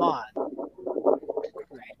 come on.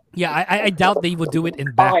 Yeah, I doubt they would do it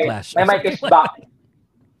in Backlash. Okay, my mic is back.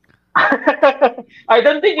 I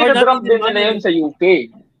don't think i-drop din nila yun sa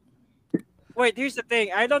UK. Wait, here's the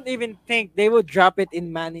thing. I don't even think they would drop it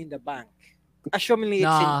in Money in the Bank. Assuming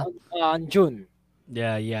it's on June.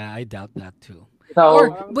 Yeah, I doubt that too. So,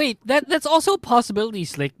 or wait, that's also a possibility,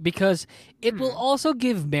 Slick, because it will also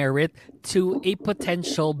give merit to a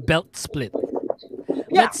potential belt split.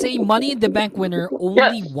 Yeah. Let's say Money in the Bank winner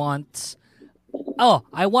only wants. Oh,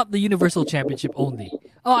 I want the Universal Championship only.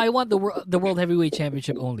 Oh, I want the World Heavyweight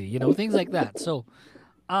Championship only. Things like that. So,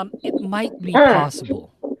 it might be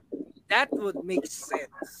possible. That would make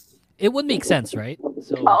sense. It would make sense, right?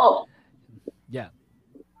 So, yeah.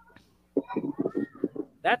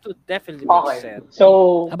 That would definitely make sense.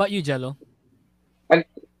 So, how about you, Jello?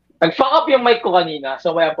 Nag-fuck up yung mic ko kanina,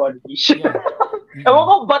 so my apologies. Ewan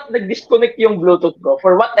ko ba't nag-disconnect yung Bluetooth ko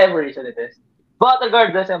for whatever reason it is. But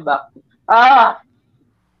regardless, I'm back.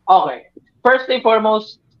 Okay. First and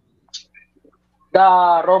foremost,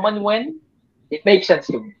 the Roman win, it makes sense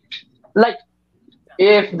to me. Like,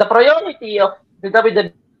 if the priority of the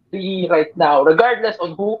WWE right now, regardless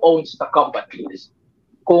on who owns the company,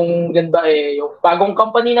 kung yan ba yung bagong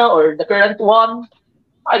company na or the current one,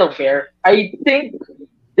 I don't care. I think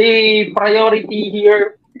the priority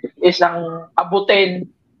here is ang abutin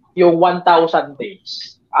yung 1,000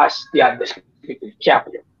 days as the undisputed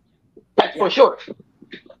champion. That's for sure.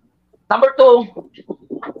 Number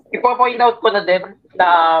 2, ipo-point out ko na din na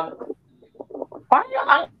parang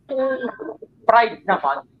ang pride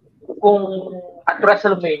naman kung at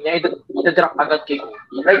WrestleMania i-drop agad kay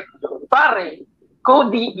Cody. Like, pare,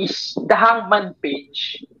 Cody is the hangman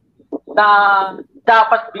page na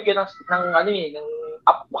dapat bigyan ng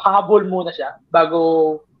habol muna siya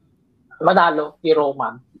bago manalo ni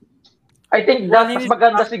Roman. I think that mas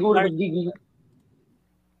maganda siguro magiging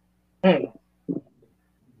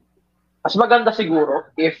mas maganda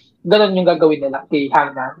siguro if ganun yung gagawin nila kay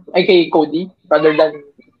Hangman, ay kay Cody, rather than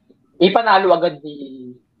ipanalo agad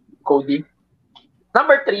ni Cody.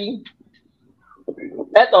 Number 3,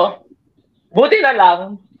 eto, buti na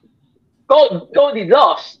lang, Cody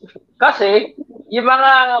lost. Kasi, yung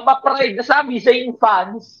mga ma-pride na sabi sa yung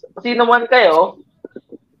fans, sino man kayo,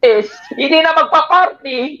 is hindi na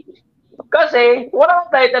magpa-party kasi wala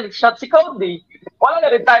nang title shot si Cody. Wala na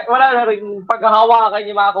rin paghahawakan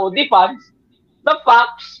yung mga Cody fans. The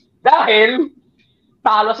facts, dahil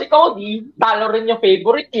talo si Cody, talo rin yung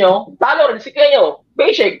favorite nyo, talo rin si Kayo.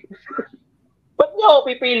 Basic. Ba't nyo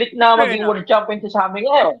pipilit na maging world champion sa amin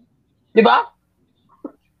ngayon? Di ba?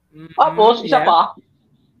 Tapos, isa pa,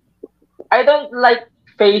 I don't like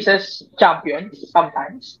faces champions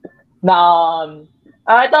sometimes na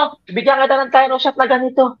ito, bigyan kita ng title shot na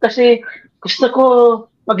ganito kasi gusto ko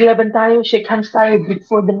maglaban tayo, shake hands tayo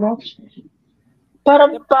before the match.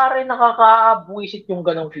 Parang pare nakakabuisit yung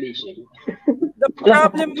ganong cliche. The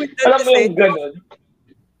problem with that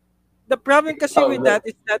the problem kasi with that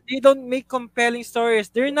is that they don't make compelling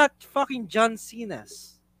stories. They're not fucking John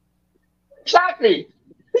Cena's. Exactly.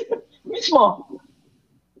 Mismo.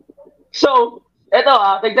 So, eto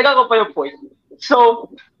dagdagan ko pa yung point. So,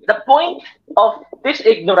 the point of this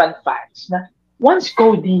ignorant fans na once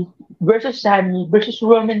Cody versus Sami versus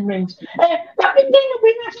Roman Reigns, bakit hindi nyo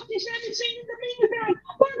pinasok si Sami Zayn in the main event?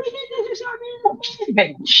 Bakit hindi si Sami in the main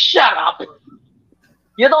event? Shut up!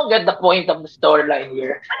 You don't get the point of the storyline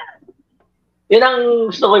here. Yun ang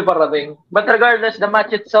gusto ko iparating. But regardless, the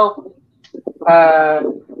match itself,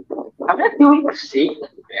 I'm not doing the same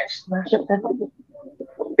best match of the night.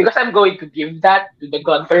 Because I'm going to give that to the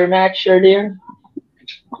Gunter match earlier.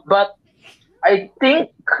 But I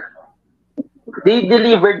think they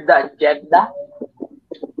delivered the agenda,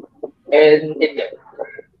 and it did.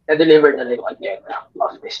 They delivered the agenda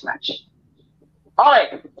of this match.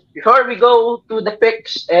 Okay, before we go to the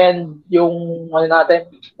picks and yung natin,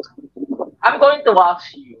 I'm going to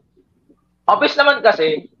ask you. Obvious naman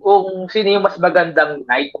kasi kung sino yung mas magandang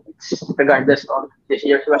night favorites, regardless of this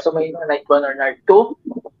year's WrestleMania, night 1 or night 2.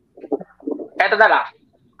 Eto na lang.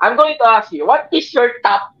 I'm going to ask you, what is your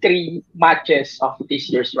top 3 matches of this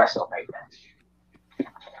year's WrestleMania?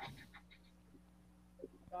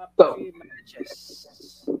 Top Go. 3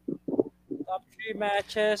 matches. Top 3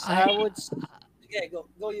 matches. I would. Okay, go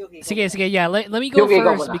Yuki. Sige, yeah. Let me go Yuki,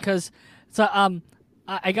 go first muna. because so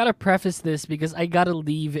I gotta preface this because I gotta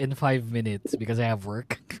leave in 5 minutes because I have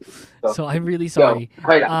work. Go. So I'm really sorry.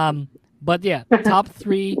 Okay lang. But yeah, top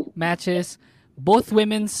 3 matches, both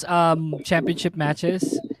women's championship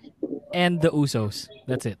matches, and the Usos.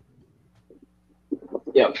 That's it.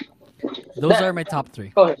 Yep. Those are my top 3.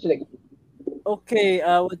 Go ahead, sige. Okay,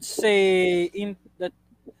 I would say in that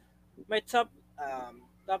my top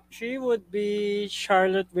 3 would be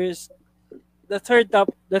Charlotte versus the third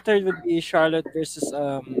would be Charlotte versus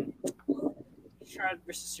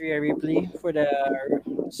Rhea Ripley for the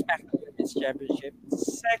SmackDown Women's Championship.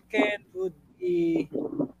 Second would be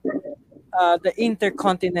the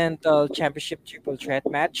Intercontinental Championship triple threat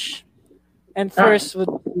match. And first would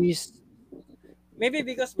be maybe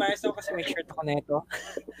because biased ako kasi may shirt ako nito.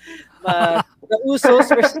 But the Usos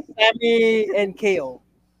versus Sami and KO.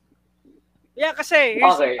 Yeah, kasi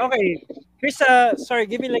here's sorry,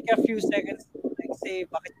 give me like a few seconds like say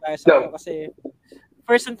bakit biased ako kasi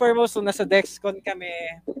first and foremost nung nasa DexCon kami,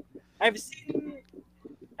 I've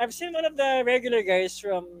seen one of the regular guys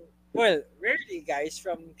from rarely guys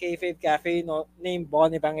from Kayfabe Cafe named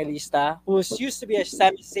Bon Evangelista, who's used to be a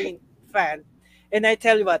Sami Zayn fan. And I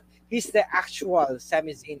tell you what, he's the actual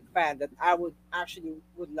Sami Zayn fan that I would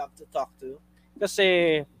love to talk to.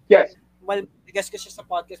 Kasi, yes. Well, I guess siya sa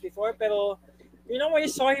podcast before, pero you know when you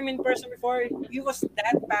saw him in person before, he was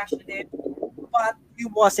that passionate, but he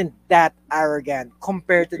wasn't that arrogant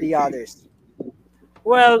compared to the others.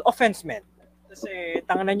 Well, offense meant. Kasi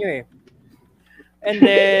tanganan nyo eh. And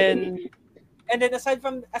then aside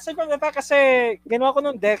from the fact kasi ginawa ko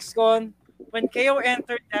nung DexCon when KO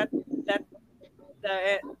entered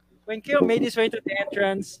when KO made his way to the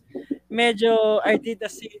entrance, medyo I did a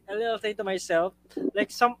little thing to myself,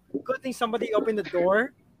 like good thing somebody opened the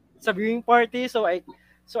door sa viewing party, so I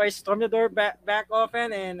stormed the door back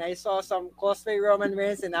open and I saw some cosplay Roman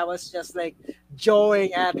Reigns and I was just like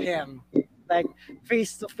jawing at him like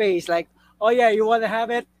face to face, like, oh yeah, you want to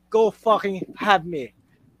have it? Go fucking have me.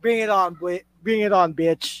 Bring it on,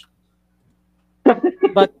 bitch.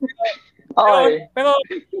 But pero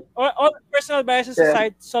all personal biases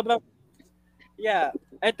aside, sobrang yeah,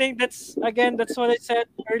 I think that's what I said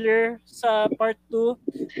earlier sa part 2.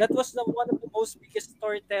 That was one of the most biggest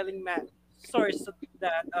storytelling stories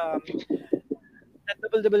that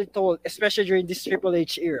WWE told, especially during this Triple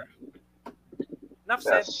H era. Enough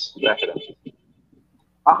said. Yes, definitely.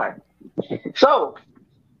 Okay. So,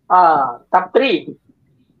 top 3.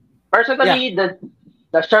 Personally,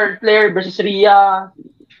 the Charlotte Flair versus Rhea,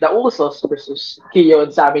 the Usos versus Kyo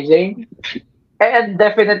and Sami Zayn, and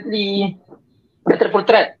definitely the triple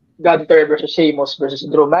threat, Gunther versus Sheamus versus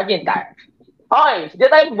Drew McIntyre. Okay, hindi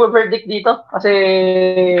tayo mag-verdict dito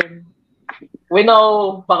kasi we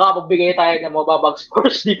know baka magbigay tayo ng mababang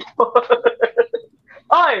scores dito.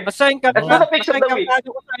 Okay, let's do the picks of the week.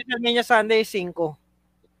 WrestleMania Sunday 5.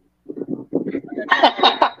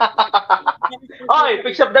 Okay,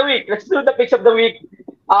 picks of the week. Let's do the picks of the week.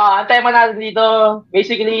 Ang tema natin dito,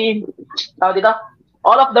 basically,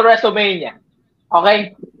 all of the WrestleMania.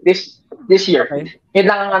 Okay? This year. Okay. Yun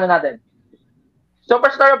lang ang ano natin.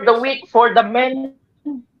 Superstar of the week for the men.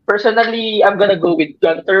 Personally, I'm gonna go with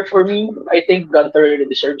Gunther for me. I think Gunther really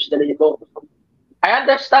deserves the label. I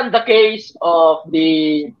understand the case of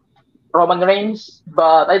the Roman Reigns,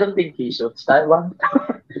 but I don't think he should that one.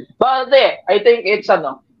 But I think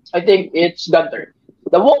it's Gunther.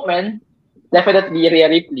 The woman, definitely Rhea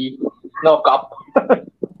Ripley, no cup,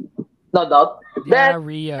 no doubt. Yeah, Then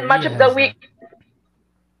Rhea match of the week,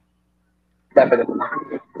 definitely.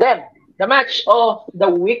 Then the match of the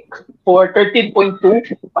week for 13.2,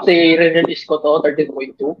 kasi re-release ko to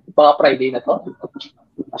 13.2, baka Friday na to.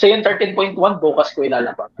 Kasi yung 13.1 bukas ko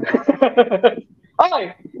ilalabas.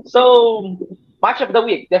 Okay, so match of the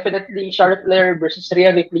week, definitely Charlotte Flair versus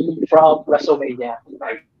Rhea Ripley from WrestleMania.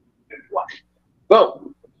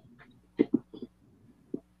 Go.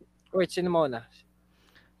 Wait, sino muna?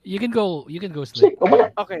 You can go Slick.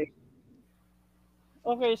 Okay.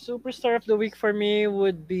 Okay, superstar of the week for me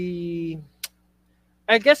would be,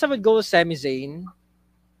 I guess I would go with Sami Zayn.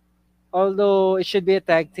 Although it should be a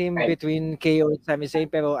tag team between KO and Sami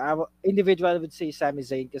Zayn, pero individual I would say Sami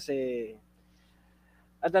Zayn kasi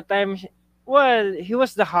at the time, well, he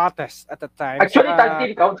was the hottest at the time. Actually, tag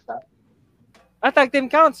team counts. Tag team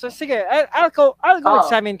counts. So, sige, I'll go with Oh,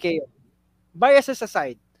 Sami and KO. Biases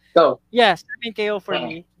aside. go. Yes, Sami and KO for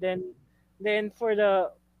me. Then for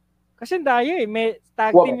the kasi dayo may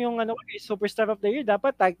tag team Woman. yung Superstar of the Year.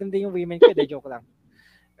 Dapat tag team din yung women ko. De joke lang.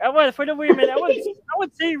 Well, for the women, I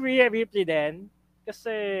would say Rhea Ripley then.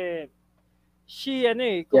 Kasi she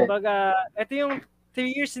Yeah. kumbaga, ito yung 3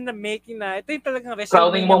 years in the making na. Ito yung talagang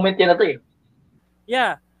Crowning WrestleMania. moment yun na to eh.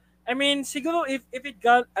 Yeah. I mean, siguro if it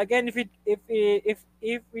got again if we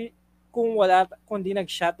kung di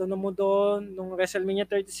nag-shot mo doon nung WrestleMania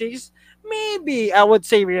 36, maybe I would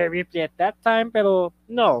say Rhea Ripley at that time, pero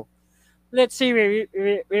no. Let's say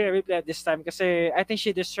Rhea Ripley at this time kasi I think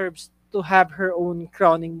she deserves to have her own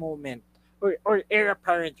crowning moment or heir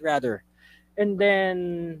apparent rather. And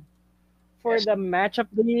then for the match of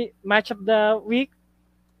the week,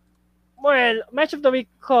 well, match of the week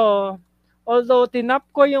ko, although tinap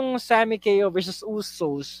ko yung Sami KO versus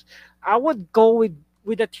Usos, I would go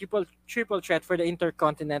with a triple threat for the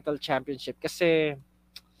Intercontinental Championship kasi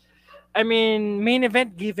I mean, main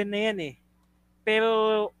event given na yan eh.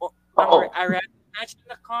 Pero a random match in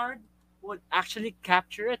the card would actually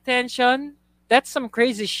capture attention. That's some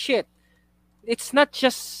crazy shit. It's not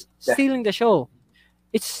just stealing the show.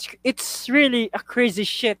 It's really a crazy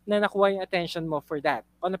shit na nakuha yung attention mo for that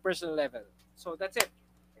on a personal level. So that's it.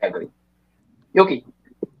 I agree. Yuki.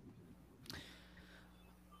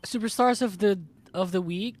 Superstars of the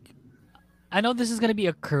week. I know this is gonna be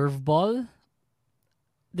a curveball.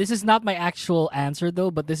 This is not my actual answer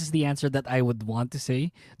though, but this is the answer that I would want to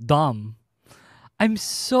say. Dom. I'm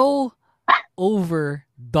so over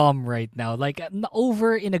Dom right now. Like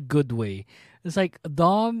over in a good way. It's like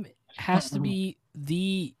Dom has to be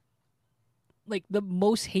the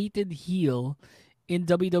most hated heel in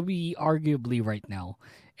WWE arguably right now.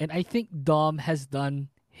 And I think Dom has done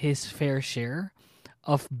his fair share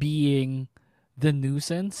of being the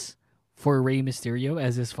nuisance for Rey Mysterio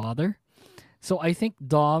as his father. So I think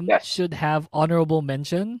Dom should have honorable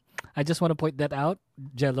mention. I just want to point that out.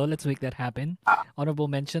 Jello, let's make that happen. Honorable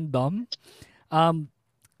mention, Dom.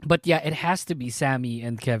 But yeah, it has to be Sammy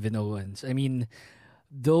and Kevin Owens. I mean,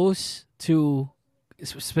 those two,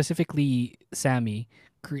 specifically Sammy,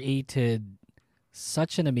 created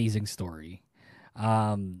such an amazing story.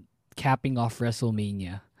 Capping off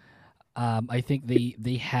WrestleMania. I think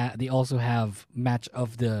they also have match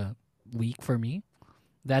of the week for me.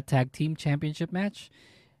 That tag team championship match.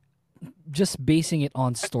 Just basing it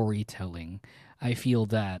on storytelling, I feel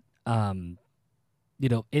that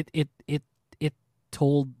it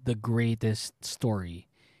told the greatest story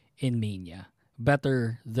in Mania.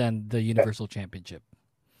 Better than the Universal Championship.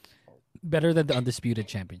 Better than the Undisputed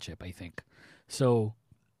Championship, I think. So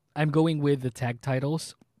I'm going with the tag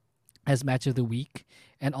titles as match of the week,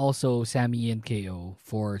 and also Sammy and KO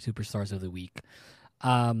for Superstars of the Week.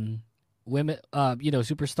 Women,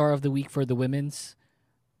 Superstar of the Week for the women's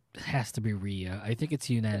has to be Rhea. I think it's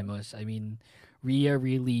unanimous. I mean, Rhea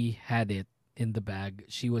really had it in the bag.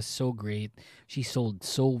 She was so great. She sold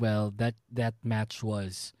so well. That match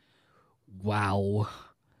was wow.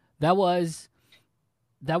 That was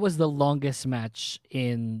the longest match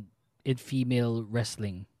in female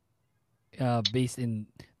wrestling, based in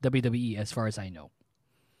WWE, as far as I know.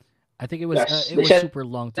 I think it was super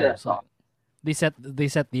long too. So they set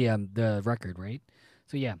the record, right?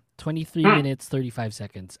 So yeah, 23 minutes 35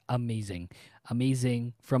 seconds. Amazing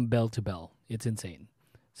from bell to bell. It's insane.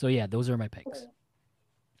 So yeah, those are my picks.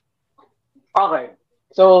 Okay.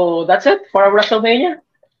 So that's it for WrestleMania.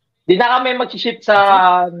 Di na kami mag-ship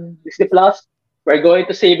sa Disney Plus. We're going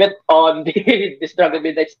to save it on this Dragon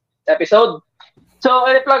Midnight episode. So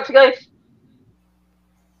any plugs, guys?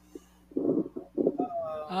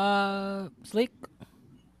 Slick.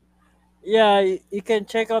 Yeah, you can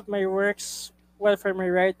check out my works. Well, for my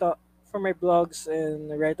blogs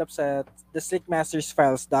and write-ups at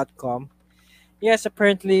theslickmastersfiles.com. Yes,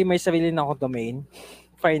 apparently may sarili na akong domain.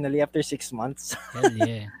 Finally, after 6 months. Hell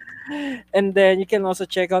yeah. And then you can also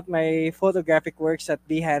check out my photographic works at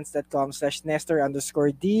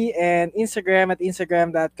behance.com/Nestor_D and Instagram at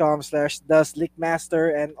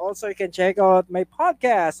Instagram.com/theslickmaster. And also you can check out my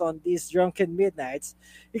podcast on These Drunken Midnights.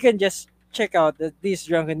 You can just check out These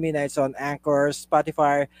Drunken Midnights on Anchor,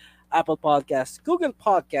 Spotify, Apple Podcasts, Google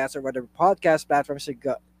Podcasts, or whatever podcast platforms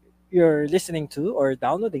you're listening to or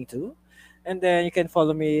downloading to. And then you can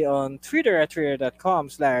follow me on Twitter at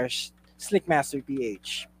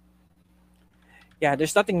twitter.com/SlickmasterPH. Yeah,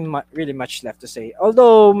 there's nothing really much left to say.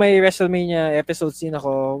 Although may WrestleMania episodes din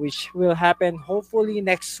ako, which will happen hopefully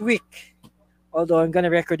next week. Although I'm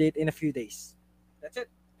gonna record it in a few days. That's it.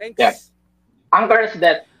 Thanks. Yeah. Anchor is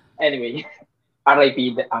dead. Anyway,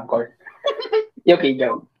 RIP the Anchor. Okay,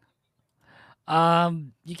 go.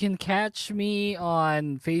 You can catch me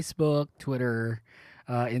on Facebook, Twitter,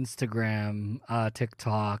 Instagram,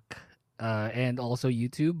 TikTok, and also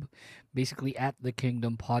YouTube. Basically, at the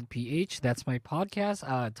Kingdom Pod PH. That's my podcast.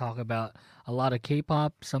 Talk about a lot of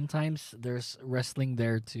K-pop. Sometimes there's wrestling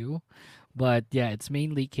there too, but yeah, it's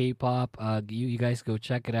mainly K-pop. You guys go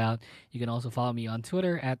check it out. You can also follow me on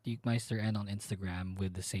Twitter at Ukemeister and on Instagram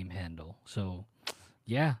with the same handle. So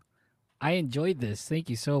yeah, I enjoyed this. Thank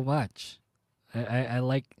you so much. I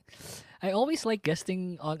like I always like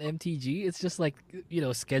guesting on MTG. It's just like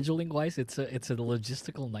scheduling wise, it's a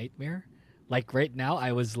logistical nightmare. Like right now,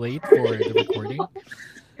 I was late for the recording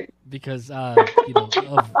because of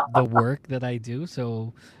the work that I do.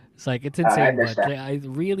 So it's like it's I insane. But understand. I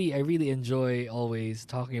really enjoy always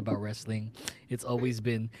talking about wrestling. It's always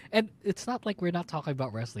been, and it's not like we're not talking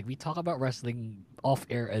about wrestling. We talk about wrestling off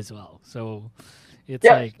air as well. So it's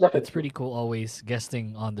Yeah, like it's definitely. pretty cool always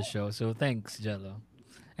guesting on the show. So thanks, Jello.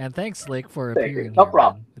 And thanks, Slick, for Thank you. appearing No here,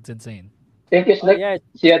 problem. man. It's insane. Thank you, Oh Slick. yeah,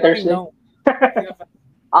 See you let me Thursday. know if you have a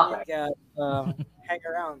Okay. big hang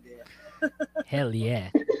around there. Hell yeah.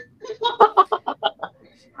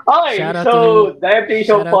 Okay, Shout out so to the MT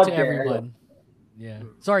Show shout out to podcast. everyone. Yeah.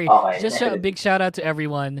 Sorry, Okay, just a definitely. big shout out to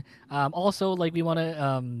everyone. Also, like we want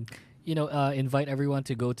to invite everyone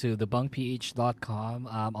to go to thebunkph.com.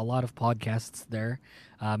 A lot of podcasts there.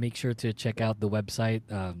 Make sure to check out the website.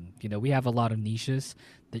 We have a lot of niches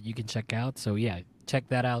that you can check out. So yeah, check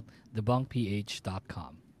that out.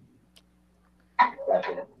 Thebunkph.com.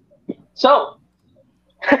 Definitely. So,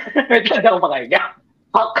 wait lang daw makahiga.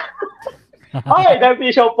 Fuck. Hi, the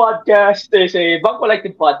MT Show podcast is a Bunk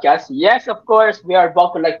Collective podcast. Yes, of course, we are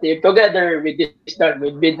Bunk Collective together with this done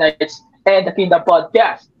with Midnights and the Kingdom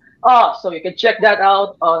podcast. So you can check that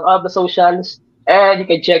out on all the socials, and you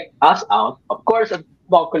can check us out, of course, at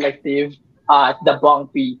Bunk Collective at the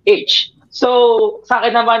Bunk PH. So, sa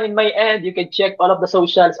akin naman in my end, you can check all of the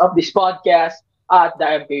socials of this podcast at the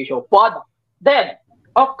MK Show Pod. Then,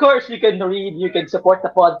 of course, you can read, you can support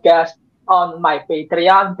the podcast on my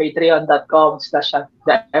Patreon,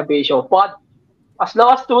 patreon.com/the MK Show Pod. As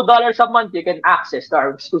low as $2 a month, you can access to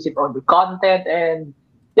our exclusive audio content, and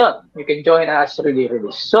yun, you can join us really,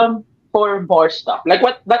 really soon for more stuff. Like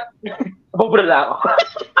what, bubura na ako.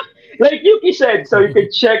 Like Yuki said, so you can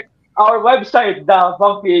check our website,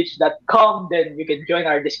 thebunkph.com, then you can join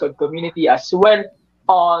our Discord community as well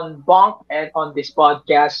on Bonk and on this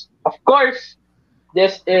podcast. Of course,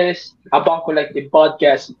 this is a Bunk Collective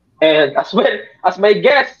podcast. And as well as my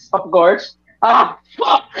guests, of course, fuck!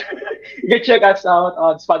 You can check us out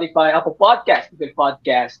on Spotify, Apple Podcast, Google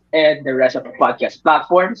Podcast, and the rest of the podcast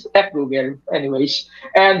platforms, F Google, anyways.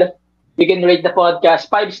 And you can rate the podcast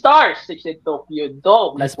 5 stars, 16 Tokyo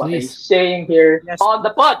Dome. Yes, That's what I'm please. saying here Yes. on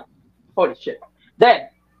the pod. Holy shit.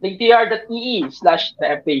 Then, linktr.ee/the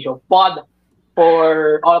FPShow pod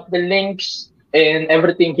for all of the links and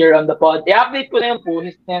everything here on the pod. I-update ko na yung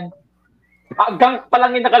post niyan. Hanggang pa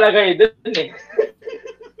lang yung nakalagay dun eh.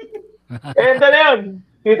 And ano yun?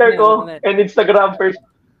 Twitter ko and Instagram first.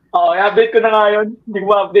 I-update ko na nga yun. Hindi ko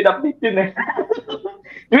ma-update yun eh.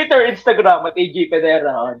 Twitter, Instagram at AG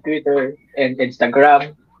Pedera on Twitter and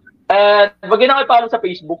Instagram. And wag yun ako i-follow sa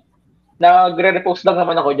Facebook. Nagre-repost lang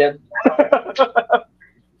naman ako dyan.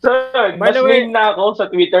 So, By mas the way- main na ako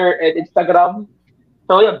sa Twitter and Instagram.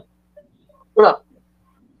 So, yun. Wala.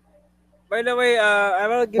 By the way, I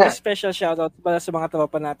will give a special shout out para sa mga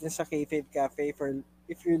tropa natin sa Kayfabe Cafe for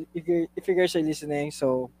if you guys are listening.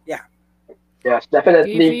 So, yeah. Yes,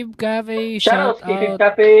 definitely. Kayfabe Cafe, Shout shout out, Kayfabe out.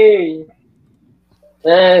 Cafe.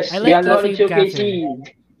 Yes, I like yan lang Kayfabe KC.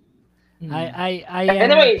 I am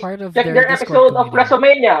Anyways, part of check their their Discord episode of community.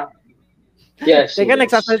 WrestleMania. Yes. Teka,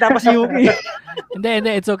 nagsasalita pa si Yuki.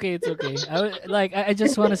 Hindi, it's okay, it's okay. I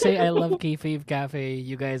just want to say I love Kayfabe Cafe.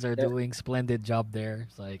 You guys are doing splendid job there.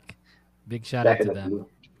 It's like big shout out to them.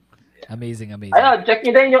 Amazing. Ayun, check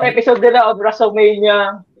nyo din yung episode nila of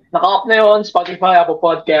WrestleMania. Naka-up na yun, Spotify, Apple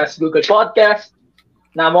Podcast, Google Podcast.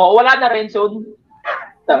 Na mawawala na rin soon.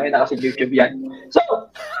 Tangin na kasi YouTube yan. So,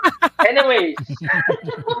 anyways.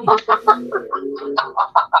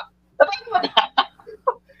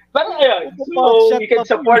 But ayun, so you can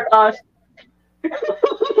support us.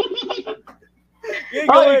 You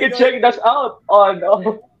can check us out on...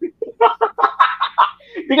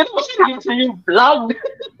 Hindi ka naman sa yung vlog.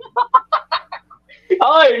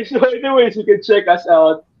 Okay, so anyways, you can check us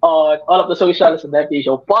out on all of the socials of the FP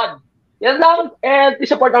Show Pod. Yan lang, and to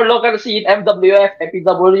support our local scene, MWF,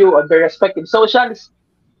 MPW, on their respective socials.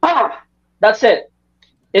 That's it.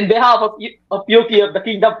 In behalf of Yuki of the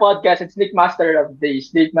Kingdom Podcast and Sneak Master of the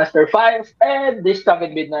Sneak Master Files and this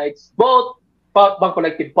Strong Midnights, both Bunk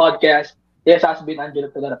Collective Podcast. This has been Angelo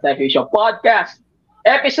Tulan of Life Show Podcast.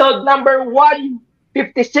 Episode number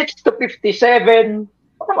 156 to 57.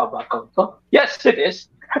 Tama ba ko? Yes, it is.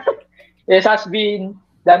 This has been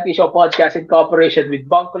the Show Podcast in cooperation with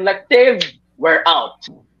Bunk Collective. We're out.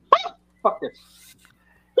 Fuck this.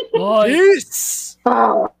 Peace!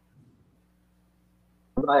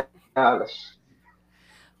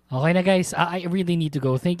 Okay na guys, I really need to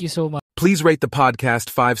go. Thank you so much. Please rate the podcast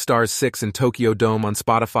 5 stars 6 in Tokyo Dome on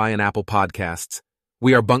Spotify and Apple Podcasts.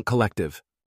 We are Bunk Collective.